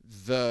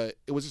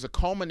it was just a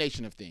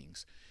culmination of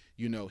things,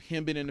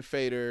 him being in the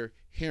Fader,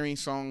 hearing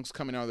songs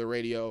coming out of the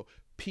radio,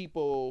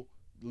 people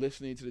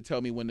listening to the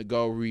Tell Me When to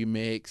Go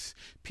remix,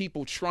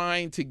 people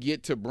trying to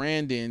get to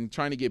Brandon,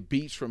 trying to get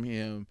beats from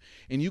him,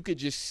 and you could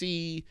just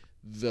see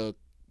the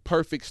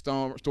perfect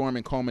storm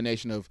and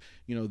culmination of,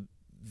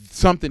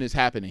 something is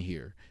happening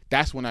here.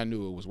 That's when I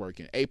knew it was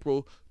working.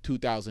 April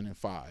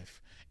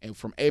 2005. And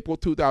from April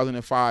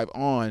 2005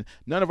 on,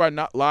 none of our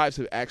lives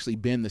have actually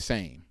been the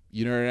same.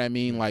 You know what I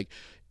mean? Like,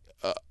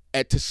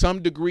 to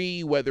some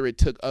degree, whether it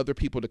took other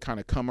people to kind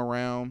of come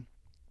around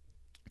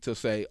to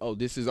say, oh,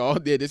 this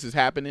is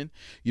happening.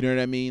 You know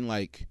what I mean?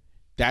 Like,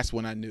 that's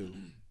when I knew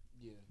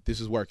this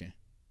is working.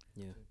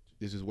 Yeah.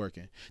 This is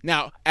working.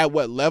 Now, at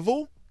what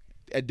level?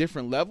 At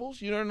different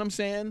levels, you know what I'm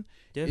saying?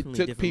 Definitely it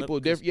took people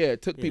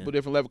people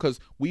different levels, because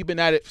we've been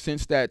at it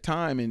since that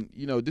time, and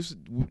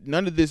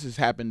none of this has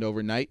happened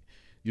overnight.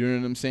 You know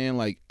what I'm saying?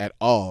 Like, at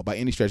all, by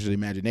any stretch of the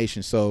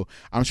imagination. So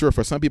I'm sure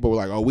for some people, we're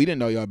like, oh, we didn't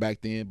know y'all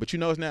back then, but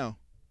us now.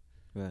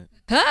 Right.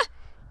 Huh?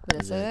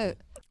 Exactly.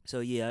 So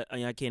yeah,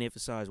 I can't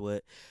emphasize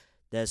what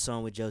that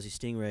song with Josie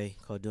Stingray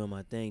called "Doing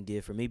My Thing"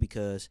 did for me,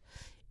 because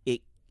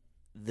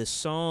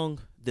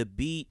the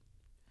beat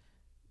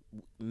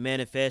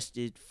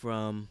manifested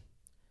from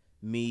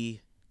me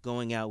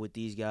going out with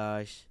these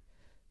guys,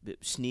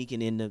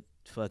 sneaking in the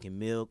fucking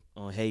Milk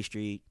on Hay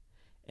Street,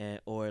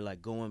 or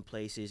like going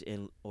places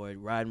or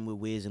riding with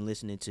Wiz and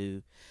listening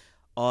to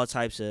all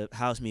types of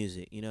house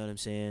music. You know what I'm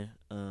saying?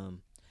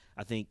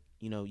 I think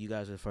you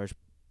guys are the first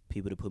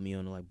people to put me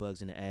on like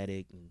Bugs in the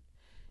Attic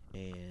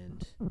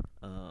and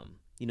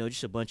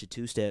just a bunch of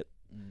two-step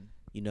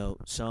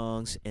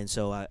songs, and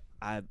so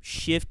I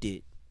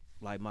shifted,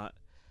 like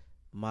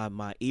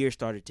my ear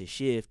started to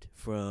shift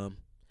from,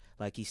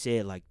 like he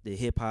said, like the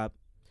hip hop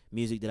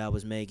music that I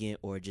was making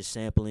or just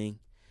sampling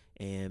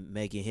and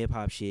making hip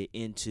hop shit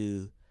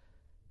into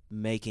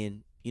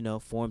making,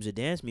 forms of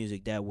dance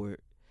music that were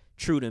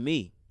true to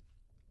me.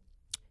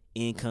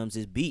 In comes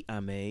this beat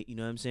I made, you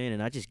know what I'm saying?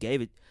 And I just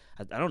gave it,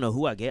 I don't know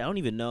who I gave, I don't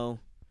even know.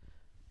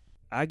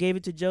 I gave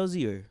it to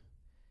Josie or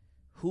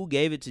who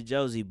gave it to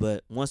Josie,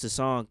 but once the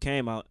song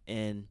came out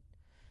and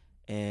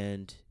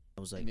I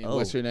was like, oh.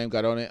 What's her name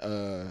got on it?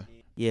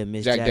 Yeah,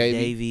 Miss Jack Jack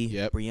Davey. Davey.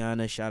 Yep.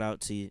 Brianna, shout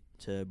out to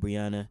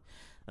Brianna,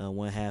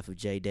 one half of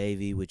J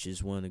Davey, which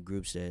is one of the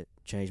groups that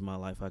changed my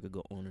life. I could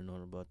go on and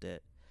on about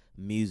that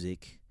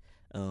music.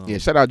 Yeah,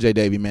 shout out J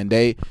Davey, man.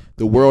 The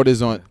world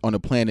is on a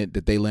planet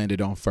that they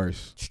landed on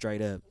first.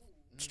 Straight up.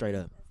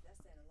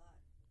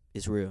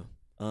 It's real.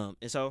 And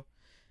so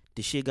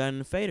the shit got in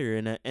the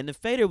fader, and the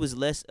fader was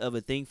less of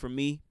a thing for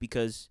me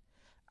because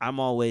I'm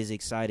always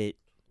excited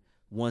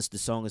once the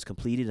song is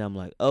completed. I'm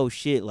like, oh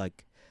shit,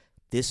 like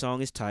this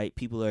song is tight.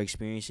 People are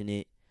experiencing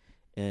it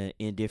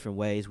in different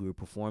ways. We were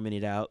performing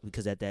it out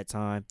because at that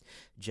time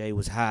Jay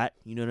was hot,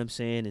 you know what I'm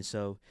saying? And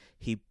so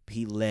he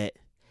let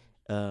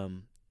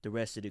the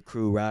rest of the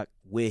crew rock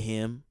with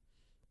him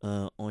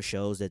on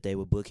shows that they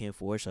would book him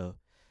for. So,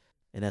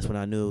 and that's when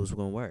I knew it was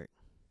going to work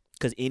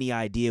because any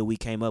idea we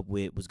came up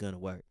with was going to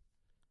work,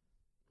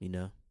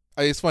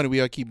 It's funny we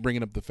all keep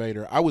bringing up the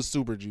fader. I was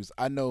Super Juice.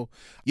 I know,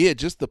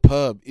 just the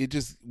pub. It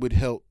just would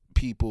help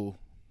people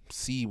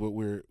see what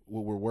we're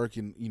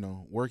working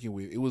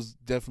with. It was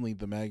definitely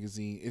the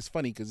magazine. It's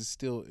funny because it's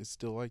still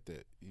like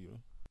that.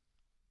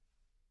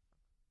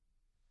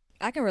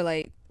 I can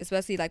relate,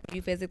 especially like when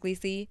you physically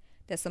see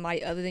that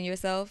somebody other than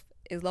yourself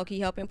is low-key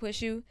helping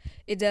push you.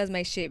 It does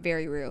make shit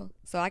very real.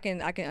 So I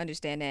can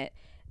understand that.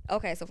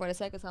 Okay, so for the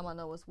second time, I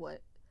know it's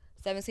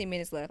 17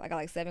 minutes left. I got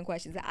like 7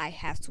 questions that I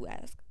have to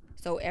ask.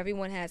 So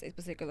everyone has a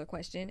particular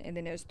question, and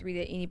then there's 3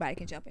 that anybody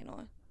can jump in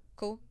on.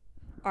 Cool?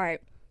 All right.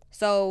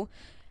 So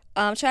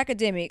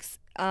Trackademics,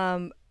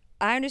 I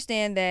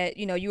understand that,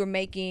 you were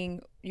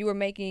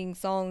making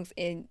songs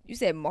in, you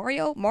said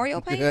Mario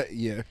Paint?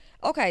 Yeah.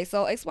 Okay,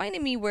 so explain to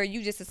me where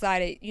you just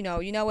decided, you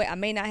know what, I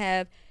may not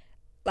have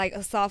like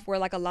a software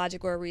like a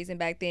Logic or a Reason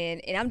back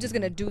then, and I'm just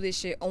gonna do this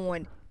shit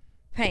on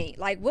Paint.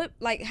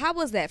 How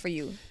was that for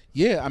you?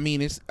 Yeah,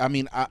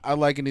 I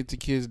liken it to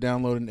kids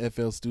downloading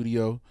FL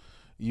Studio.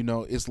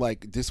 It's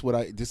like this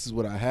is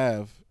what I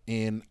have,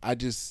 and I had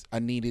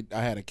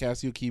a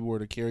Casio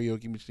keyboard, a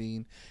karaoke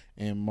machine,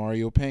 and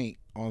Mario Paint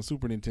on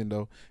Super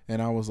Nintendo,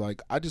 and I was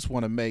like, I just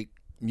want to make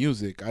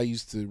music. I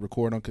used to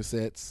record on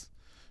cassettes,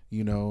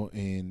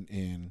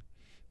 and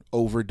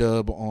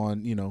overdub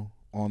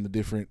on the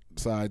different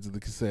sides of the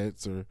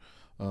cassettes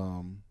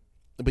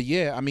but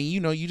yeah,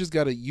 you just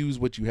got to use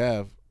what you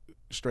have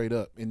straight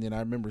up. And then I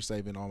remember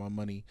saving all my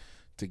money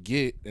to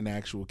get an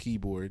actual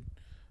keyboard.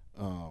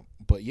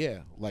 But yeah,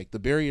 like the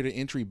barrier to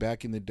entry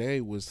back in the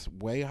day was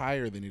way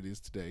higher than it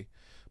is today.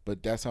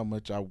 But that's how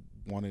much I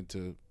wanted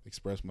to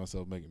express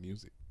myself making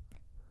music.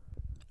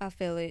 I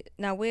feel it.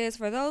 Now, Wiz,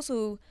 for those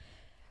who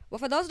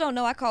don't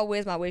know, I call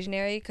Wiz my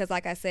visionary because,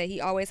 like I said,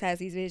 he always has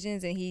these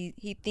visions and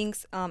he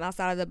thinks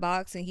outside of the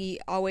box, and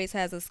he always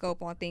has a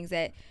scope on things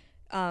that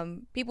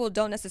people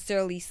don't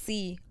necessarily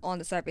see on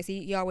the surface.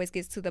 He always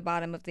gets to the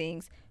bottom of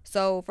things.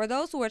 So for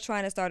those who are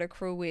trying to start a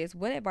crew, Wiz,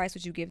 what advice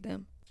would you give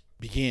them?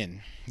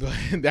 Begin.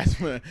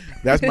 That's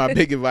my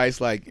big advice.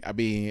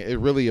 It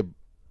really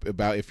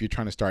about if you're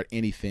trying to start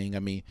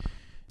anything.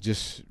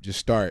 Just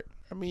start.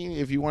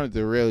 If you wanted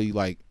to really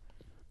like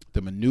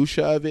the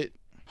minutia of it,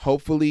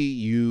 hopefully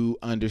you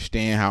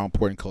understand how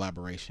important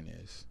collaboration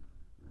is.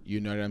 You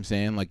know what I'm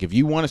saying? Like if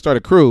you want to start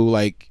a crew,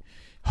 like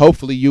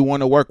hopefully you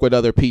want to work with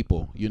other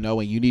people,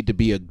 and you need to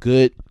be a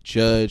good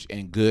judge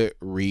and good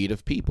read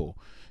of people,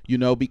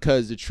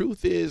 because the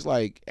truth is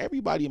like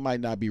everybody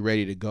might not be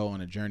ready to go on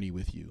a journey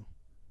with you.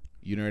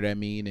 You know what I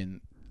mean?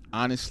 And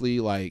honestly,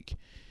 like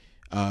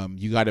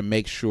you got to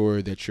make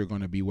sure that you're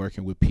going to be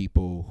working with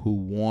people who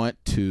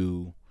want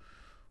to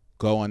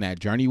go on that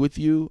journey with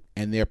you,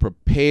 and they're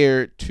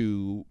prepared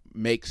to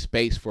make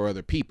space for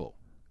other people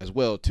as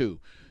well too.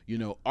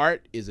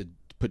 Art is a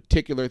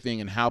particular thing,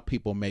 and how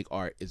people make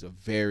art is a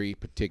very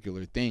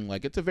particular thing.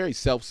 Like it's a very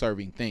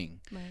self-serving thing.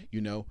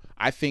 Right.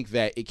 I think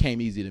that it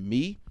came easy to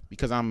me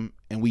because and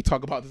we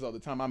talk about this all the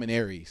time, I'm an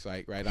Aries,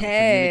 right? I'm a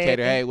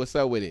communicator. Hey, what's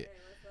up with it?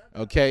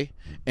 Okay.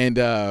 And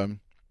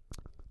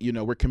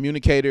we're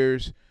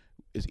communicators.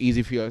 It's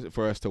easy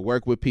for us to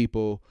work with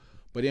people,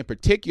 but in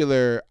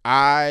particular,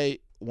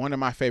 one of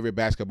my favorite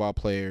basketball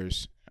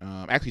players,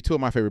 actually 2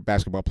 of my favorite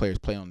basketball players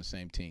play on the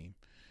same team.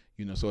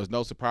 So it's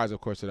no surprise,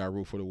 of course, that I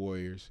root for the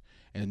Warriors,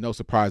 and no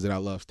surprise that I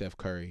love Steph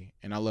Curry,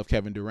 and I love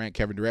Kevin Durant.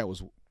 Kevin Durant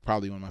was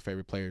probably one of my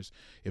favorite players,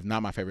 if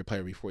not my favorite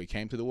player before he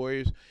came to the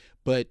Warriors.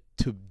 But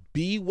to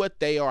be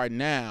what they are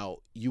now,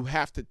 you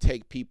have to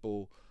take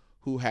people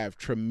who have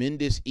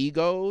tremendous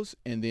egos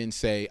and then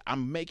say,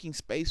 I'm making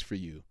space for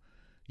you.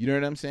 You know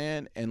what I'm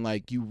saying? And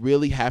like, you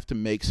really have to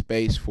make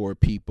space for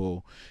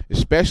people,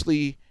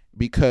 especially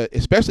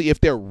if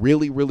they're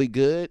really, really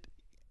good.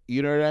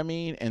 You know what I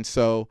mean? And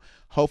so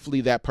hopefully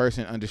that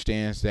person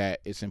understands that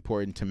it's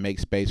important to make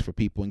space for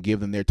people and give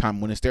them their time.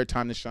 When it's their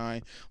time to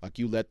shine, like,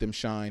 you let them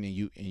shine, and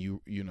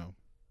you know,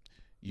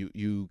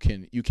 you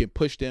can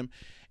push them,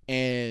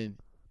 and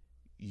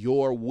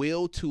your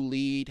will to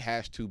lead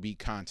has to be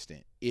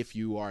constant if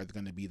you are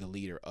going to be the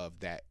leader of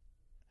that.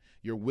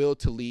 Your will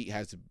to lead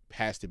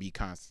has to be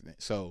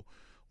constant. So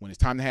when it's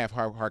time to have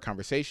hard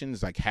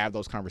conversations, like, have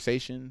those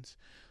conversations.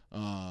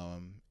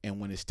 And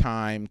when it's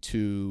time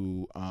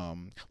to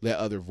let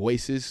other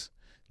voices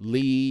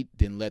lead,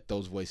 then let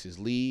those voices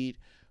lead.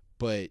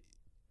 But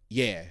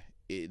yeah,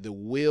 the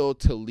will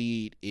to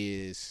lead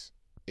is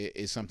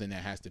something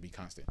that has to be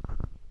constant.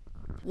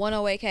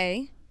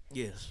 108K.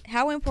 Yes.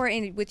 How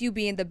important, with you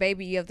being the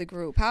baby of the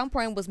group, how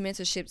important was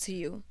mentorship to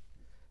you?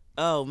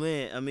 Oh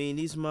man, I mean,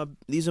 these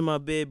are my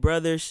big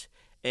brothers,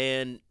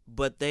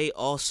 but they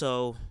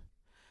also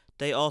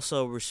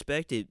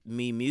respected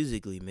me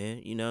musically,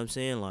 man. You know what I'm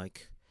saying?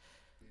 Like,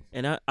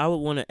 and I would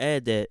want to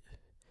add that,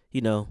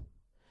 you know,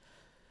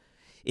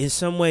 in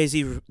some ways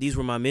these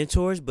were my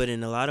mentors, but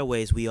in a lot of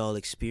ways we all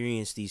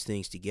experienced these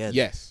things together.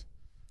 Yes.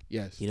 You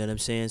know what I'm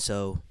saying?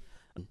 So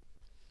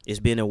it's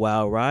been a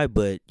wild ride,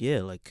 but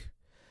yeah, like,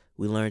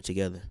 we learned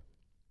together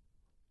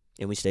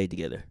and we stayed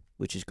together,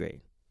 which is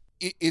great.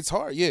 It's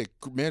hard, yeah.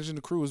 Managing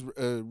the crew is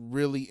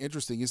really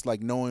interesting. It's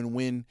like knowing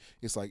when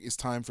it's like it's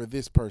time for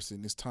this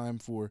person. It's time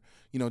for,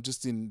 you know,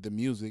 just in the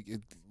music.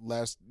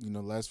 Last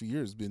few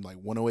years has been like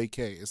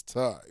 108K. It's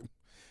time,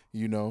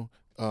 you know,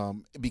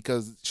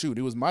 because shoot,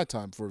 it was my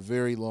time for a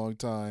very long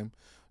time.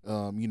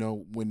 You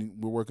know, when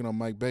we're working on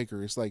Mike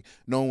Baker, it's like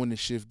knowing when to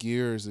shift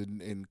gears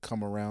and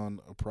come around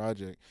a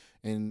project,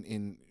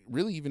 and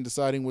really even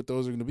deciding what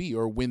those are going to be,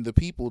 or when the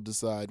people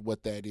decide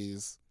what that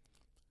is.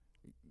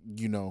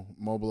 You know,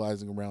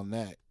 mobilizing around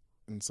that.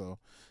 And so,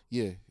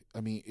 yeah, I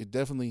mean, it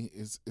definitely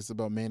is. It's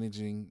about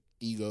managing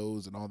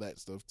egos and all that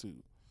stuff too.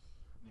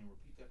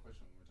 Repeat that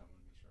question one more time. I want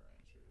to make sure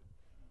I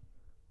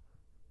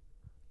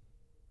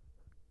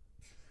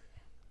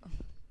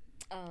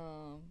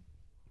answered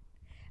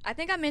it. I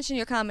think I mentioned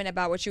your comment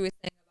about what you were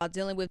saying about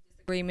dealing with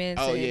disagreements.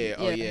 Oh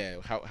yeah.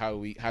 How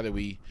do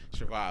we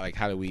survive? Like,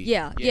 how do we?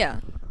 Yeah.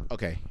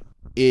 Okay.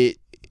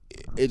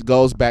 It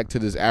goes back to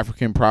this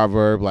African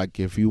proverb, like,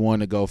 if you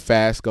want to go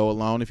fast, go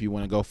alone. If you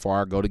want to go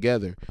far, go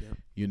together. Yep.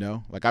 You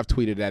know, like, I've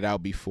tweeted that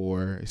out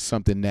before. It's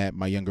something that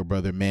my younger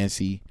brother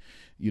Mancy,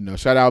 you know,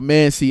 shout out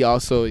Mancy,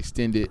 also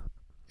extended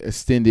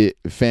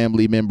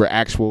family member,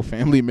 actual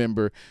family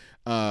member.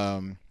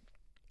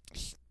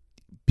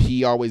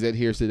 He always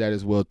adheres to that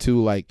as well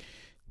too. Like,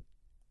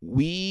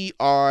 we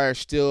are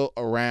still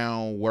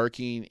around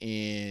working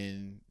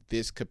in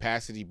this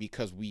capacity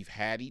because we've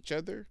had each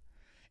other.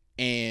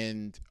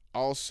 And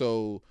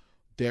also,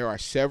 there are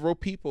several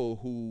people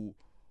who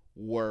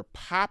were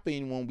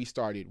popping when we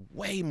started,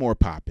 way more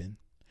popping,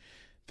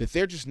 that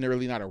they're just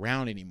nearly not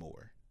around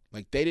anymore.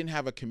 Like, they didn't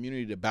have a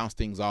community to bounce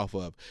things off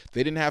of.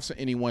 They didn't have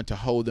anyone to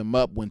hold them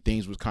up when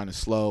things was kind of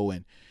slow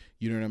and,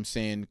 you know what I'm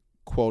saying,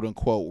 quote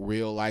unquote,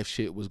 real life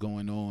shit was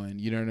going on.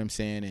 You know what I'm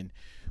saying? And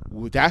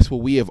that's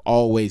what we have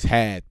always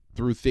had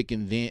through thick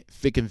and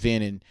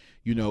thin, and,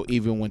 you know,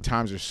 even when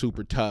times are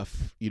super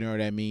tough, you know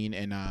what I mean?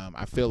 And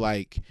I feel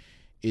like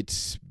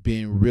it's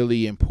been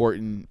really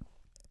important,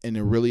 and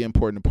a really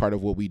important part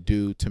of what we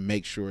do to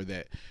make sure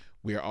that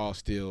we're all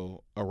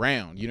still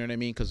around. You know what I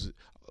mean? Because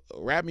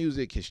rap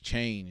music has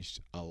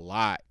changed a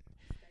lot,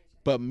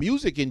 but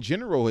music in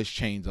general has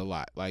changed a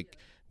lot. Like,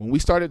 when we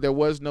started, there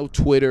was no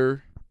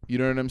Twitter. You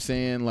know what I'm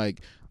saying?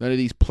 Like, none of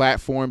these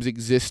platforms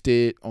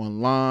existed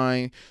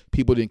online.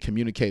 People didn't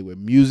communicate with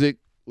music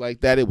like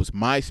that. It was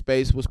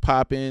MySpace was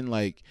popping.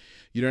 Like,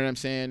 you know what I'm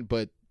saying?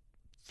 But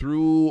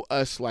through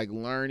us, like,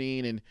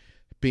 learning and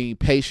being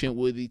patient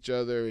with each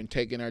other and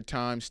taking our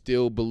time,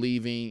 still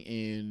believing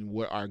in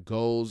what our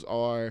goals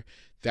are,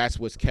 that's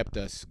what's kept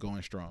us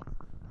going strong.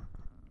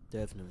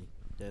 Definitely.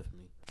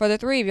 For the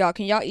three of y'all,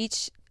 can y'all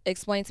each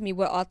explain to me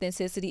what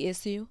authenticity is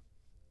to you?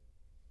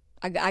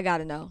 I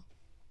gotta know.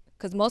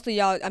 Because most of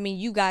y'all, I mean,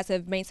 you guys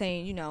have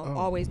maintained, you know,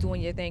 always doing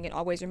your thing and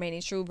always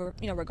remaining true,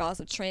 you know, regardless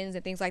of trends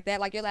and things like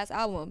that. Like, your last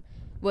album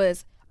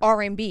was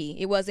R&B.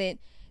 It wasn't,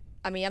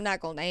 I mean, I'm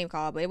not going to name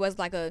call, but it was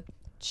like a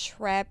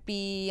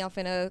trappy, I'm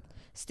finna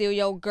steal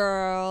your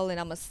girl and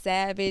I'm a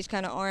savage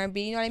kind of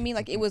R&B. You know what I mean?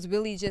 Like, it was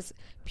really just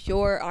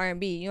pure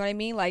R&B. You know what I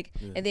mean? Like,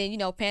 yeah. And then, you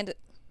know,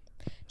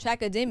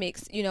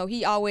 Trackademics, you know,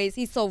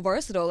 he's so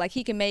versatile. Like,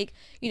 he can make,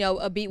 you know,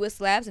 a beat with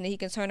slaps, and then he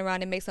can turn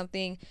around and make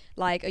something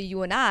like a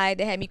You and I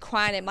that had me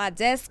crying at my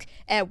desk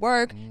at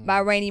work by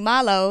Rainy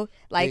Malo,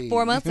 like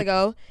 4 months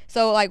ago.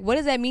 So, like, what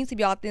does that mean to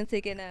be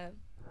authentic in a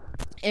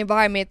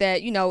environment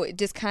that, you know, it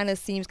just kind of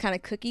seems kind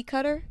of cookie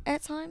cutter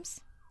at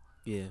times?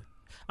 Yeah.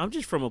 I'm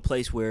just from a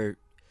place where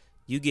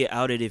you get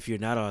outed if you're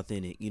not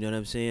authentic. You know what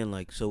I'm saying?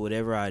 Like, so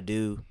whatever I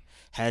do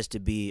has to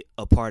be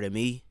a part of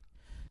me.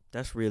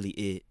 That's really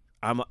it.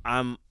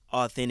 I'm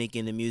authentic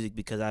in the music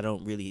because I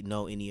don't really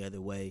know any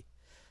other way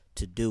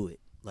to do it.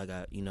 Like,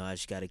 I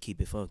just got to keep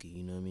it funky.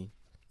 You know what I mean?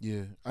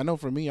 Yeah. I know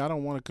for me, I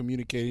don't want to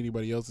communicate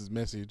anybody else's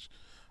message.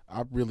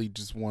 I really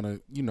just want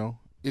to,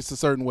 it's a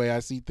certain way I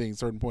see things,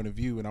 certain point of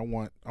view, and I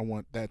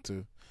want that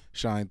to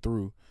shine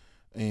through.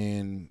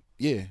 And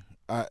yeah,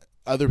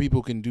 other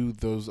people can do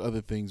those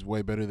other things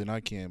way better than I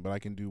can, but I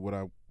can do what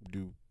I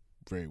do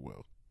very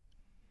well.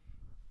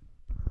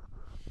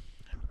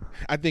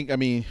 I think,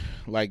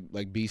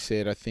 like B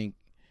said, I think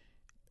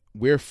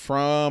we're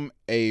from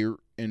a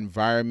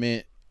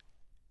environment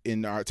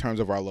in our terms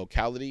of our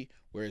locality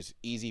where it's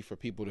easy for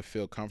people to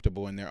feel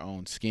comfortable in their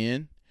own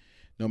skin,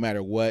 no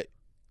matter what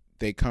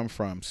they come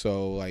from.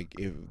 So like,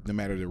 if no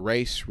matter the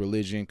race,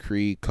 religion,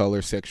 creed,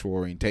 color, sexual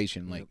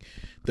orientation, like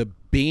the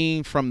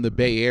being from the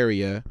Bay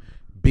Area,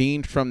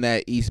 being from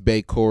that East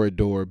Bay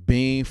corridor,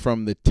 being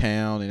from the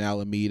town in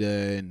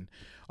Alameda and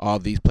all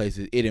these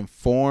places, it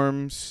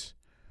informs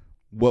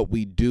what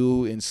we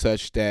do in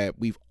such that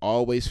we've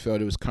always felt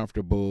it was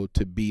comfortable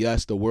to be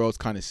us. The world's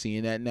kind of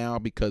seeing that now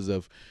because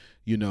of,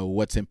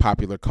 what's in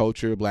popular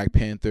culture, Black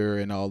Panther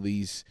and all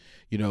these,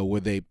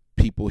 where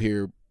people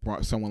hear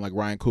someone like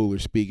Ryan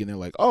Coogler speaking, they're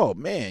like, oh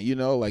man,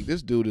 like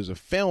this dude is a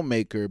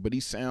filmmaker, but he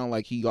sound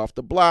like he off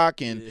the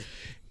block. And,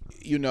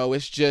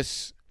 it's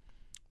just,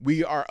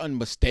 we are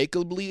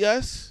unmistakably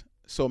us.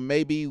 So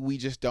maybe we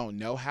just don't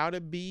know how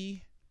to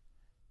be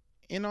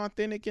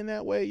inauthentic in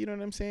that way, you know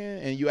what I'm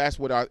saying? And you asked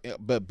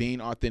but being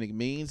authentic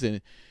means,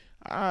 and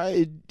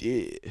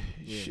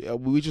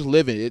we just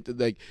live in it.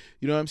 Like,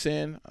 you know what I'm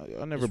saying?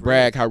 I'll never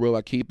brag how real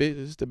I keep it.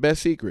 It's the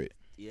best secret.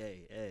 Yeah,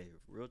 hey,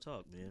 real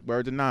talk, man.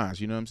 Word to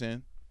Nas, you know what I'm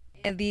saying?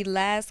 And the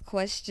last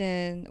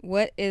question,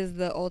 what is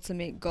the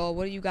ultimate goal?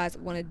 What do you guys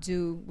want to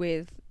do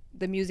with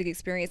the music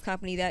experience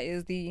company that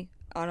is the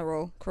Honor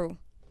Roll Crew?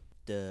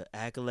 The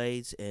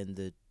accolades and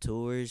the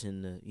tours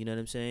and you know what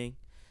I'm saying?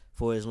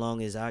 For as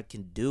long as I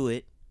can do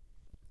it,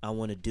 I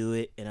want to do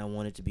it, and I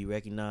want it to be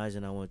recognized,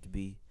 and I want it to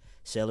be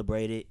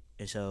celebrated.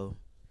 And so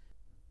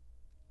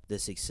the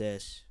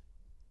success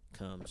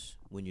comes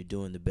when you're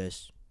doing the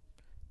best,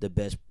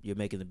 you're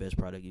making the best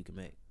product you can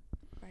make.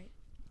 Right.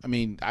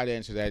 I'd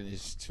answer that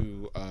is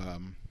to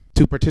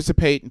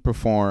participate and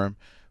perform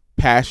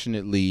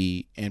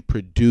passionately and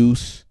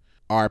produce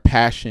our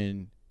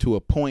passion to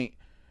a point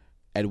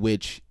at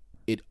which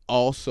it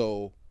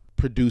also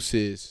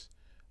produces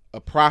a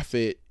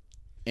profit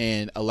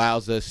and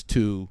allows us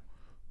to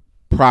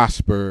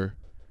prosper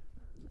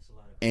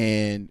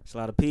and it's a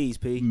lot of P's,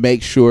 P.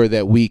 make sure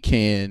that we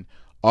can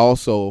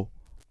also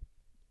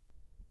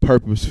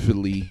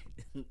purposefully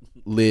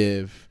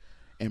live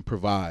and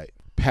provide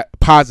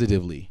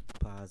positively.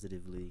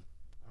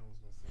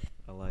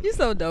 I like You're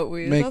so dope,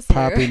 Wiz. Make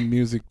poppin'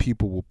 music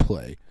people will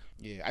play.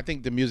 Yeah, I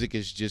think the music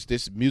is just,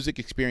 this music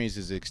experience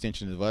is an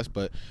extension of us.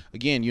 But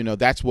again,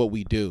 that's what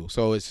we do.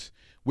 So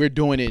we're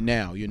doing it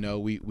now.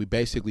 We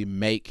basically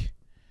make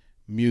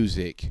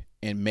music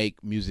and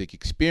make music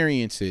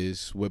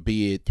experiences,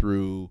 be it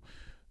through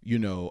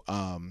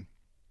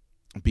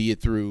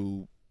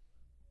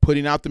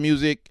putting out the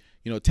music,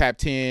 Tap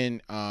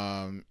 10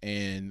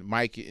 and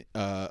Mike,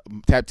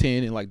 Tap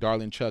 10 and like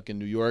Darlin Chuck in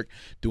New York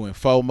doing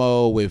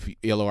FOMO with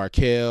Yellow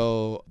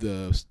Arkel,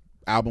 the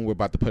album we're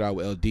about to put out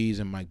with LDs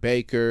and Mike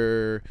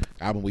Baker,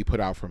 album we put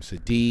out from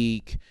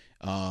Sadiq.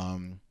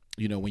 When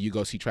you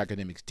go see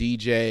Trackademics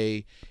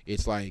DJ,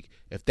 it's like,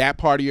 if that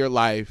part of your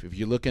life, if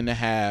you're looking to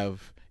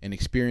have an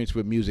experience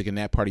with music in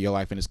that part of your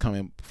life and it's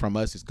coming from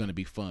us, it's going to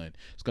be fun.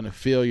 It's going to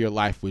fill your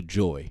life with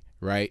joy,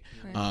 right?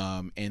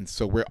 And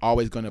so we're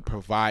always going to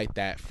provide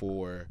that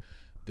for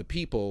the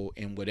people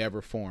in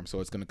whatever form. So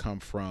it's going to come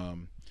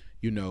from,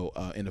 in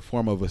the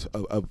form of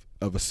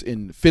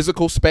in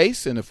physical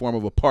space, in the form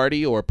of a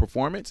party or a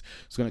performance.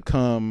 It's going to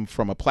come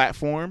from a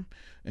platform,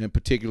 and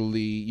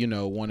particularly,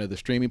 one of the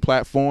streaming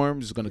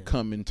platforms. Is going to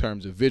come in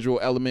terms of visual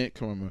element,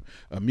 from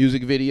a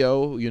music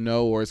video,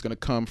 or it's going to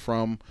come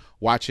from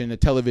watching a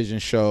television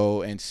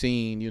show and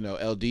seeing,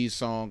 LD's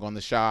song on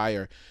The Shy,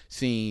 or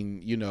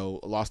seeing,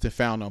 Lost and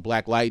Found on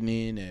Black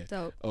Lightning,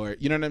 or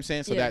you know what I'm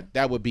saying. So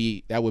that would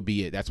be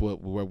it. That's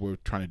what we're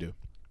trying to do.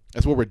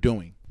 That's what we're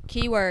doing.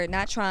 Keyword,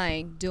 not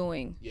trying,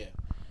 doing. Yeah.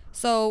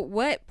 So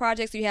what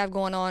projects do you have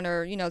going on,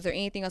 or, is there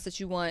anything else that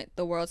you want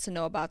the world to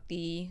know about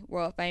the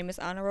world famous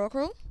Honor Roll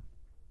Crew?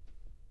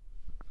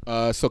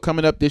 So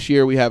coming up this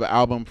year, we have an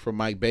album from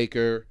Mike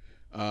Baker.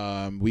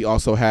 We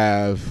also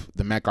have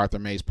the MacArthur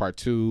Maze Part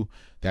 2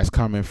 that's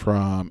coming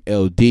from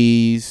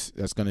LD's.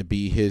 That's going to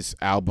be his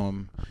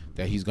album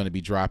that he's going to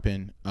be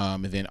dropping.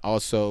 And then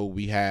also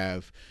we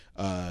have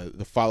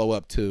the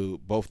follow-up to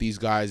both these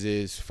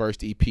guys'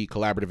 first EP,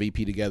 collaborative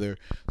EP together.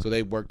 So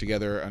they work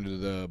together under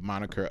the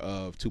moniker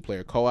of Two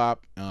Player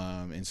Co-op.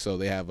 And so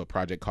they have a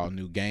project called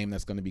New Game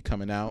that's going to be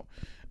coming out.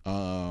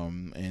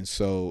 And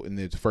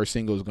the first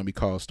single is going to be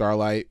called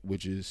Starlight,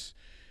 which is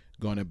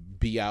going to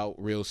be out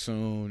real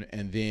soon.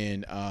 And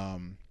then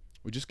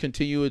we just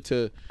continue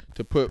to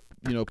put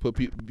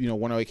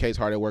 108K's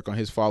hard at work on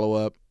his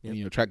follow-up.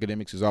 Yep.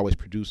 Trackademics is always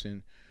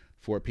producing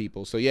for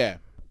people. So yeah,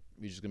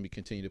 we're just going to be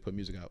continue to put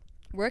music out.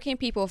 Where can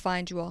people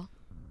find you all?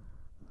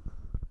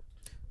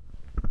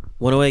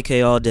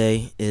 108K all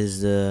day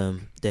is the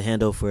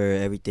handle for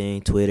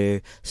everything: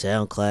 Twitter,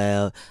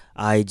 SoundCloud,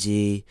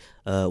 IG.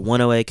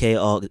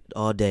 108K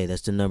all day.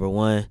 That's the number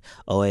one.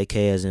 OAK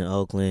as in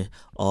Oakland,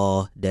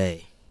 all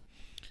day.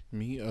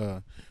 Me,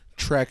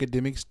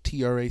 Trackademics,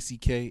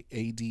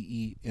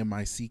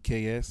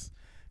 TrackAdemics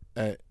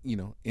at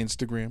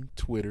Instagram,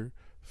 Twitter,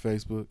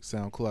 Facebook,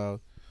 SoundCloud,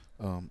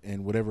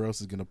 and whatever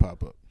else is gonna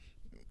pop up.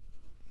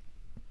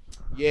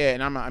 Yeah,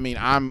 and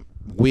I'm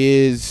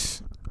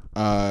Wiz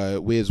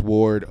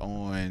Ward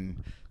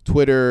on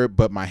Twitter,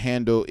 but my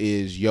handle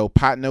is Yo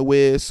Partner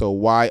Wiz, so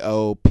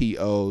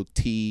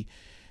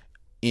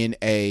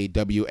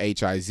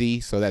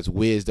YOPOTNAWHIZ. So that's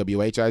Wiz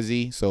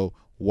WHIZ. So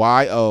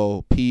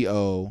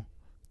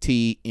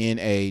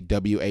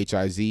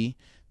YOPOTNAWHIZ.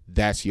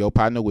 That's Yo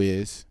Partner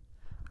Wiz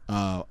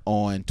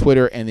on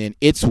Twitter, and then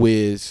It's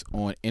Wiz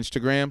on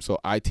Instagram. So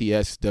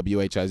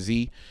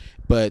ITSWHIZ.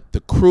 But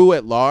the crew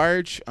at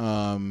large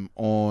on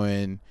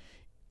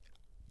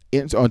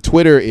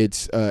Twitter,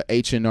 it's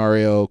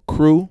HNRL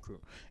Crew.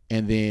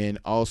 And then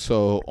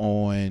also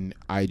on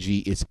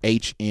IG, it's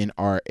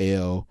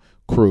HNRL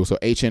Crew. So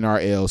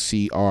HNRL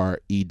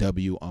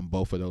CREW on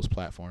both of those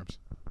platforms.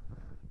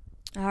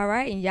 All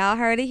right, and y'all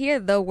heard it here,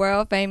 the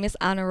world famous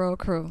Honor Roll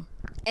Crew.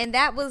 And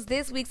that was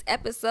this week's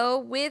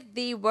episode with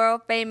the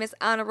world famous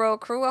Honor Roll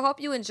Crew. I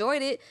hope you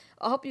enjoyed it.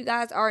 I hope you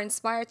guys are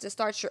inspired to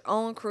start your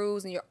own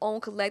crews and your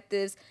own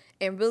collectives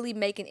and really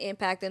make an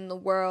impact in the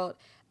world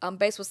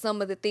based with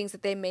some of the things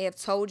that they may have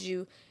told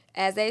you.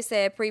 As they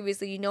said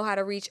previously, you know how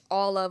to reach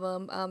all of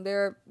them.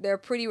 They're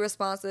pretty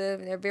responsive,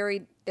 and they're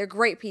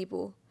great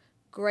people,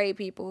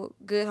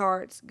 good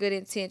hearts, good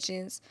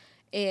intentions.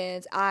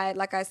 And I,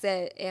 like I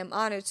said, am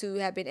honored to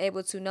have been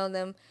able to know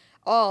them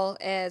all,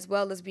 as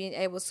well as being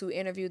able to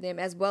interview them,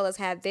 as well as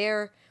have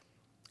their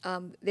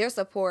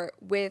support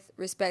with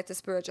respect to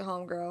Spiritual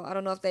Homegirl. I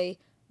don't know if they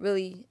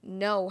really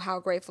know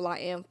how grateful I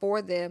am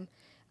for them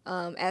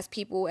as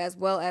people, as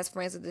well as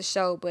friends of the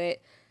show, but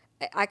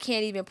I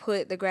can't even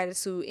put the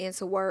gratitude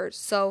into words.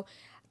 So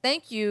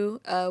thank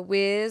you,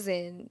 Wiz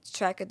and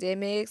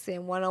Trackademics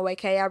and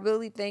 108K. I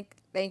really thank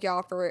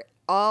y'all for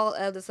all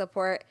of the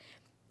support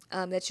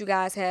that you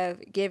guys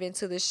have given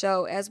to the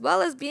show, as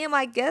well as being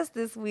my guest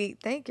this week.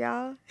 Thank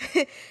y'all.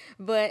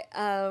 But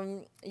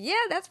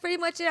yeah, that's pretty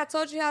much it. I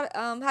told you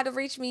how to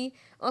reach me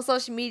on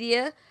social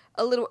media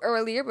a little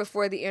earlier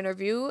before the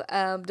interview.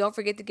 Don't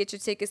forget to get your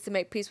tickets to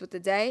Make Peace with the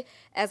Day,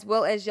 as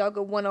well as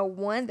Yoga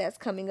 101. That's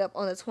coming up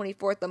on the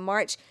 24th of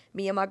March.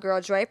 Me and my girl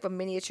Dre from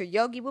Miniature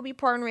Yogi will be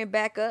partnering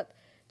back up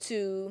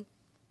to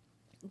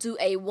do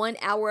a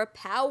 1-hour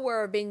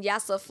power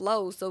vinyasa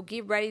flow. So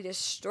get ready to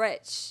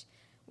stretch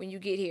when you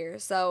get here.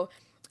 So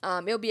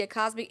it'll be a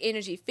Cosmic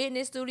Energy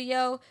Fitness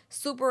studio.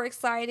 Super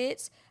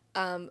excited.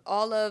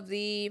 All of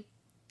the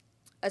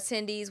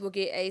attendees will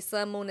get a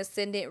Sun, Moon,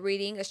 Ascendant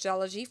reading,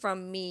 astrology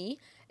from me.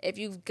 If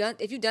you've done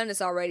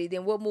this already,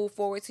 then we'll move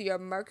forward to your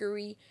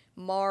Mercury,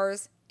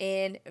 Mars,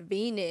 and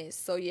Venus.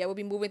 So yeah, we'll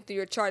be moving through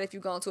your chart if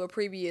you've gone to a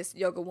previous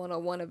Yoga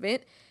 101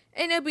 event.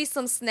 And there'll be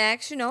some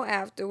snacks,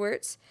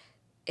 afterwards.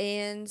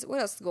 And what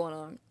else is going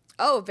on?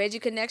 Oh,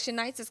 Veggie Connection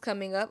Nights is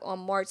coming up on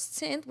March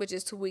 10th, which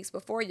is 2 weeks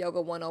before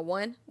Yoga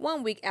 101,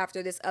 1 week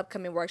after this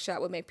upcoming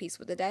workshop with Make Peace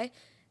with the Day.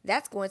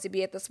 That's going to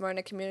be at the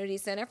Smyrna Community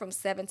Center from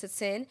 7 to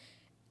 10.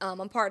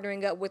 I'm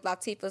partnering up with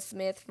Latifah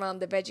Smith from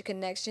the Veggie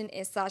Connection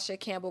and Sasha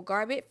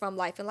Campbell-Garbett from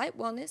Life and Light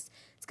Wellness.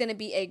 It's going to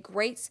be a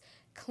great,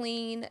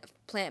 clean,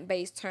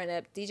 plant-based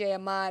turn-up. DJ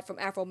Ahmad from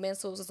Afro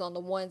Mentals is on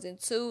the 1s and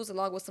 2s,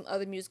 along with some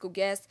other musical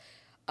guests.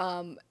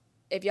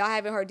 If y'all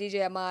haven't heard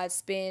DJ Ahmad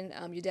spin,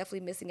 you're definitely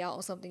missing out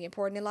on something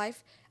important in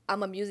life.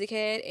 I'm a music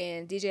head,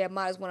 and DJ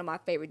Ahmad is one of my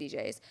favorite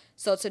DJs.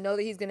 So to know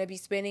that he's going to be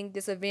spinning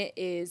this event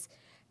is,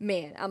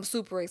 man, I'm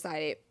super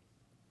excited.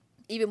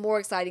 Even more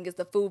exciting is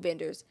the food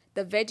vendors.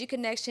 The Veggie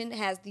Connection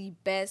has the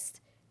best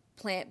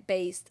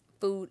plant-based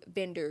food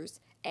vendors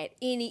at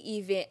any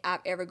event I've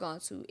ever gone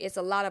to. It's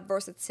a lot of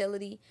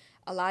versatility,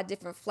 a lot of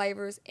different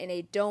flavors, and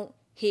they don't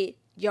hit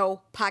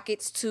your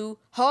pockets too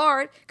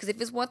hard. Because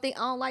if it's one thing I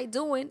don't like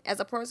doing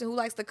as a person who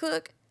likes to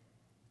cook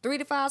 3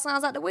 to 5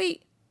 times out the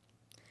week,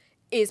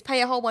 is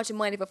pay a whole bunch of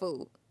money for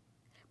food.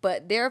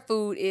 But their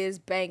food is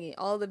banging.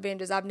 All the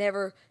vendors, I've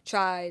never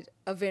tried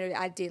a vendor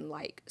that I didn't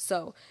like.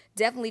 So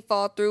definitely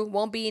fall through.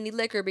 Won't be any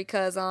liquor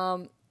because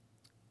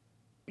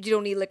you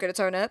don't need liquor to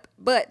turn up.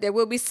 But there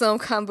will be some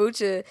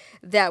kombucha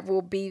that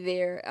will be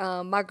there.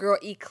 My girl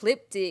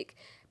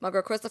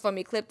Crystal from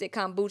Ecliptic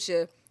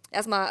Kombucha,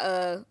 that's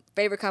my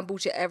favorite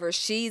kombucha ever.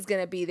 She's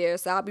going to be there.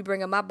 So I'll be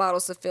bringing my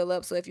bottles to fill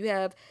up. So if you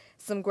have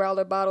some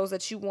growler bottles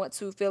that you want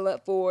to fill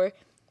up for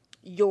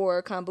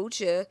your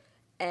kombucha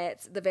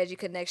at the Veggie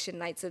Connection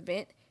Nights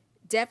event,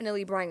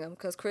 definitely bring them,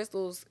 because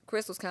Crystal's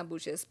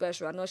kombucha is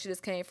special. I know she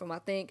just came from, I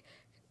think,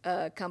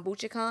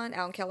 Kombucha Con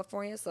out in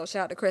California, so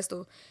shout out to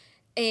Crystal.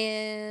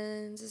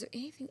 And is there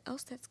anything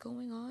else that's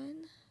going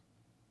on?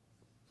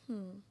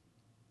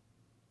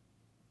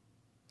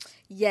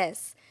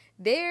 Yes,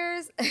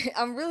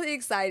 I'm really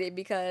excited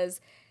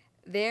because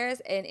there's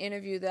an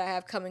interview that I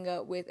have coming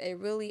up with a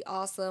really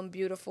awesome,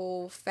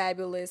 beautiful,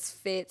 fabulous,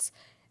 fit,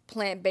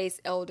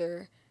 plant-based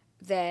elder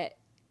that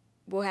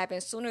will happen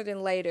sooner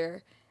than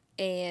later.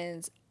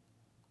 And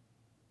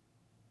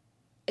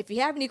if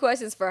you have any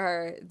questions for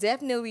her,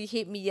 definitely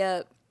hit me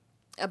up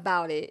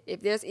about it.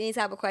 If there's any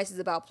type of questions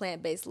about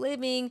plant-based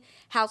living,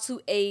 how to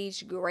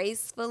age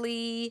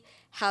gracefully,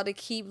 how to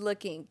keep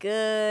looking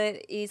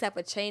good, any type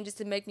of changes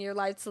to making your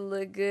life to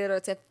look good or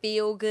to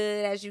feel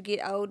good as you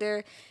get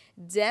older,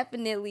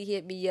 definitely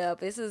hit me up.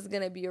 This is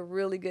going to be a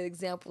really good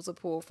example to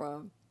pull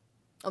from.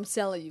 I'm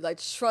telling you,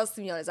 like, trust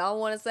me on this. I don't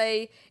want to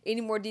say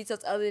any more details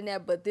other than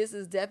that, but this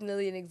is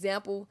definitely an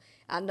example.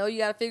 I know you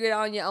got to figure it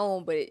out on your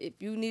own, but if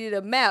you needed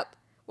a map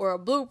or a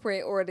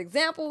blueprint or an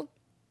example,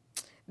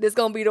 this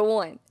going to be the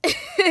one.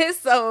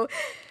 So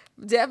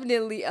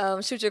definitely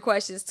shoot your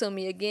questions to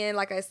me. Again,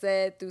 like I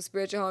said, through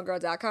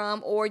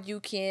spiritualhomegirl.com, or you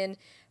can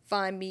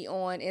find me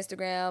on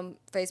Instagram,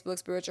 Facebook,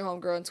 Spiritual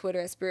Homegirl, and Twitter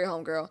at Spirit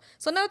Homegirl.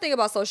 So another thing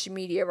about social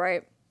media,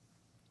 right?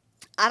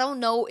 I don't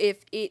know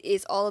if it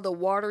is all of the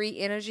watery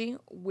energy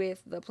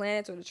with the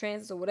planets or the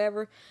transits or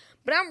whatever,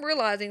 but I'm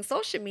realizing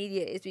social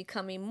media is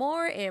becoming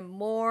more and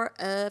more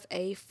of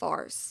a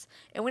farce.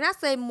 And when I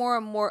say more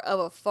and more of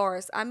a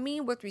farce, I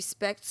mean with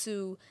respect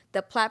to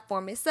the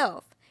platform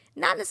itself.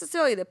 Not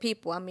necessarily the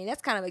people. I mean,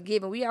 that's kind of a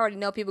given. We already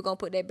know people going to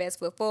put their best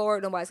foot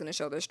forward. Nobody's going to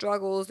show their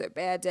struggles, their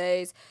bad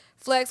days,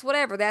 flex,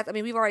 whatever.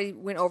 We've already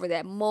went over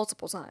that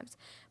multiple times.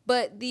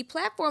 But the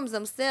platforms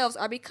themselves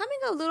are becoming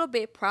a little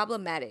bit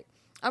problematic.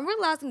 I'm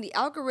realizing the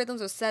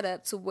algorithms are set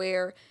up to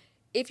where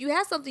if you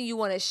have something you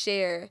want to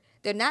share,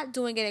 they're not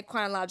doing it in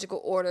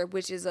chronological order,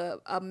 which is a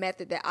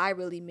method that I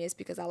really miss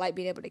because I like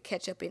being able to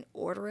catch up in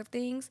order of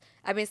things.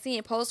 I've been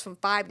seeing posts from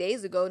 5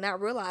 days ago,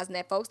 not realizing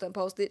that folks done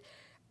posted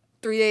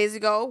 3 days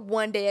ago,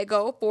 1 day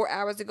ago, 4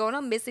 hours ago, and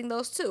I'm missing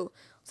those too.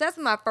 So that's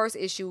my first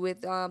issue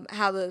with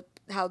how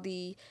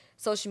the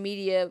social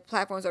media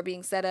platforms are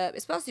being set up,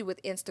 especially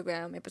with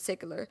Instagram in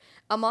particular.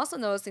 I'm also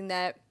noticing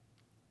that,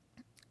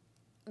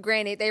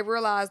 granted, they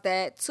realized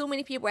that too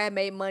many people have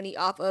made money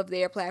off of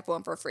their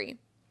platform for free.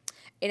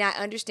 And I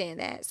understand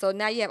that. So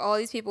now you have all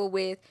these people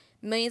with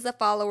millions of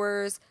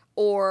followers,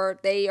 or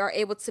they are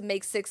able to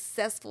make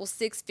successful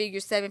 6-figure,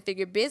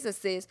 7-figure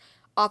businesses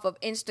off of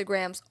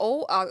Instagram's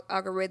old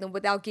algorithm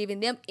without giving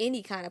them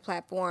any kind of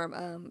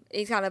platform,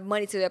 any kind of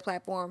money to their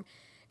platform.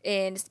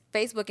 And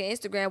Facebook and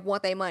Instagram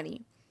want their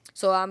money.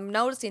 So I'm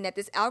noticing that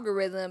this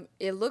algorithm,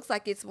 it looks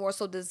like it's more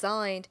so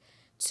designed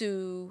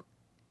to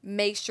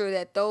make sure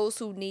that those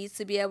who need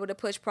to be able to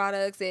push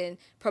products and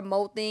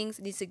promote things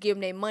needs to give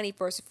them their money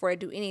first before they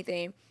do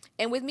anything.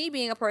 And with me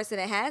being a person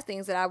that has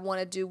things that I want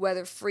to do,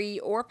 whether free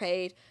or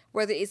paid,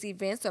 whether it's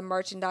events or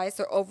merchandise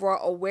or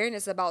overall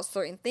awareness about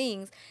certain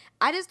things,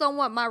 I just don't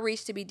want my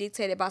reach to be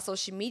dictated by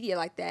social media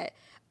like that.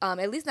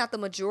 At least not the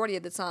majority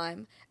of the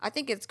time. I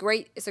think it's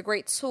great. It's a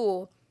great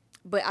tool,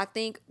 but I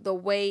think the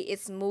way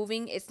it's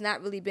moving, it's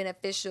not really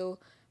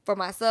beneficial for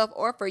myself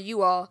or for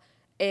you all.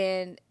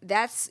 And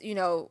that's,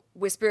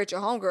 with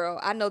Spiritual Homegirl,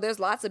 I know there's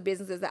lots of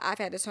businesses that I've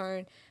had to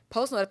turn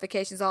post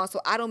notifications on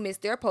so I don't miss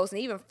their posts,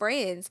 and even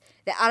friends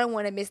that I don't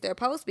want to miss their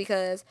posts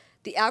because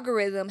the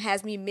algorithm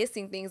has me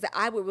missing things that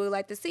I would really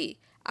like to see.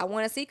 I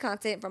want to see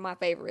content from my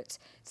favorites.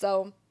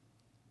 So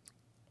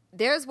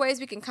there's ways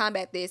we can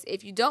combat this.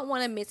 If you don't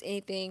want to miss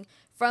anything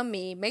from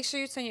me, make sure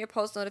you turn your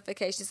post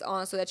notifications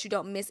on so that you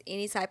don't miss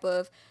any type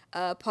of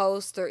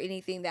post or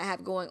anything that I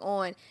have going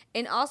on.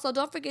 And also,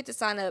 don't forget to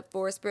sign up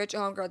for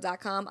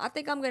spiritualhomegirl.com. I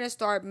think I'm going to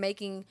start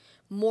making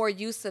more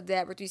use of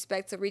that with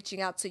respect to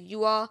reaching out to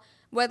you all,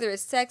 whether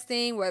it's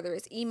texting, whether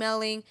it's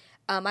emailing.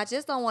 I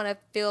just don't want to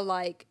feel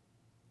like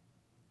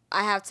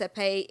I have to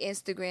pay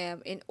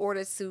Instagram in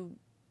order to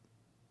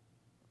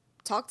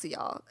talk to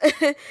y'all.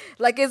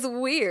 Like, it's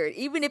weird.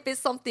 Even if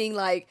it's something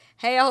like,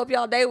 hey, I hope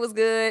y'all day was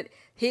good.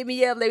 Hit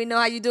me up. Let me know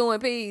how you doing.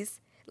 Peace.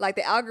 Like,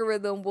 the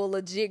algorithm will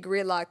legit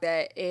gridlock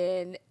that.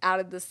 And out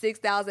of the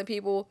 6,000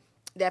 people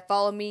that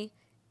follow me,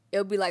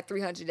 it'll be like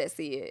 300 that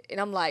see it. And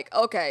I'm like,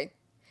 okay,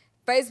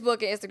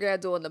 Facebook and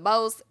Instagram doing the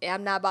most. And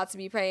I'm not about to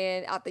be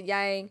paying out the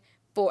yang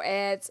for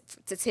ads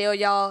to tell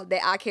y'all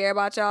that I care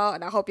about y'all.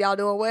 And I hope y'all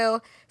doing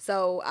well.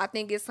 So I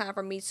think it's time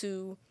for me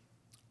to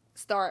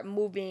start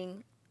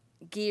moving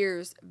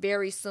gears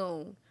very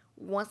soon.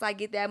 Once I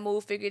get that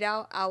move figured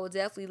out, I will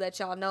definitely let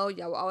y'all know.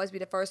 Y'all will always be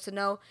the first to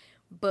know.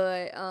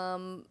 But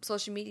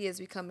social media is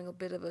becoming a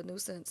bit of a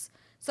nuisance.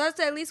 So I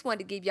at least wanted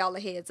to give y'all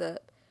a heads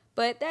up.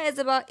 But that is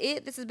about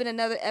it. This has been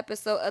another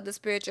episode of The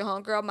Spiritual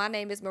Homegirl. My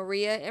name is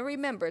Maria. And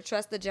remember,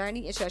 trust the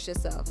journey and trust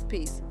yourself.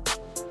 Peace.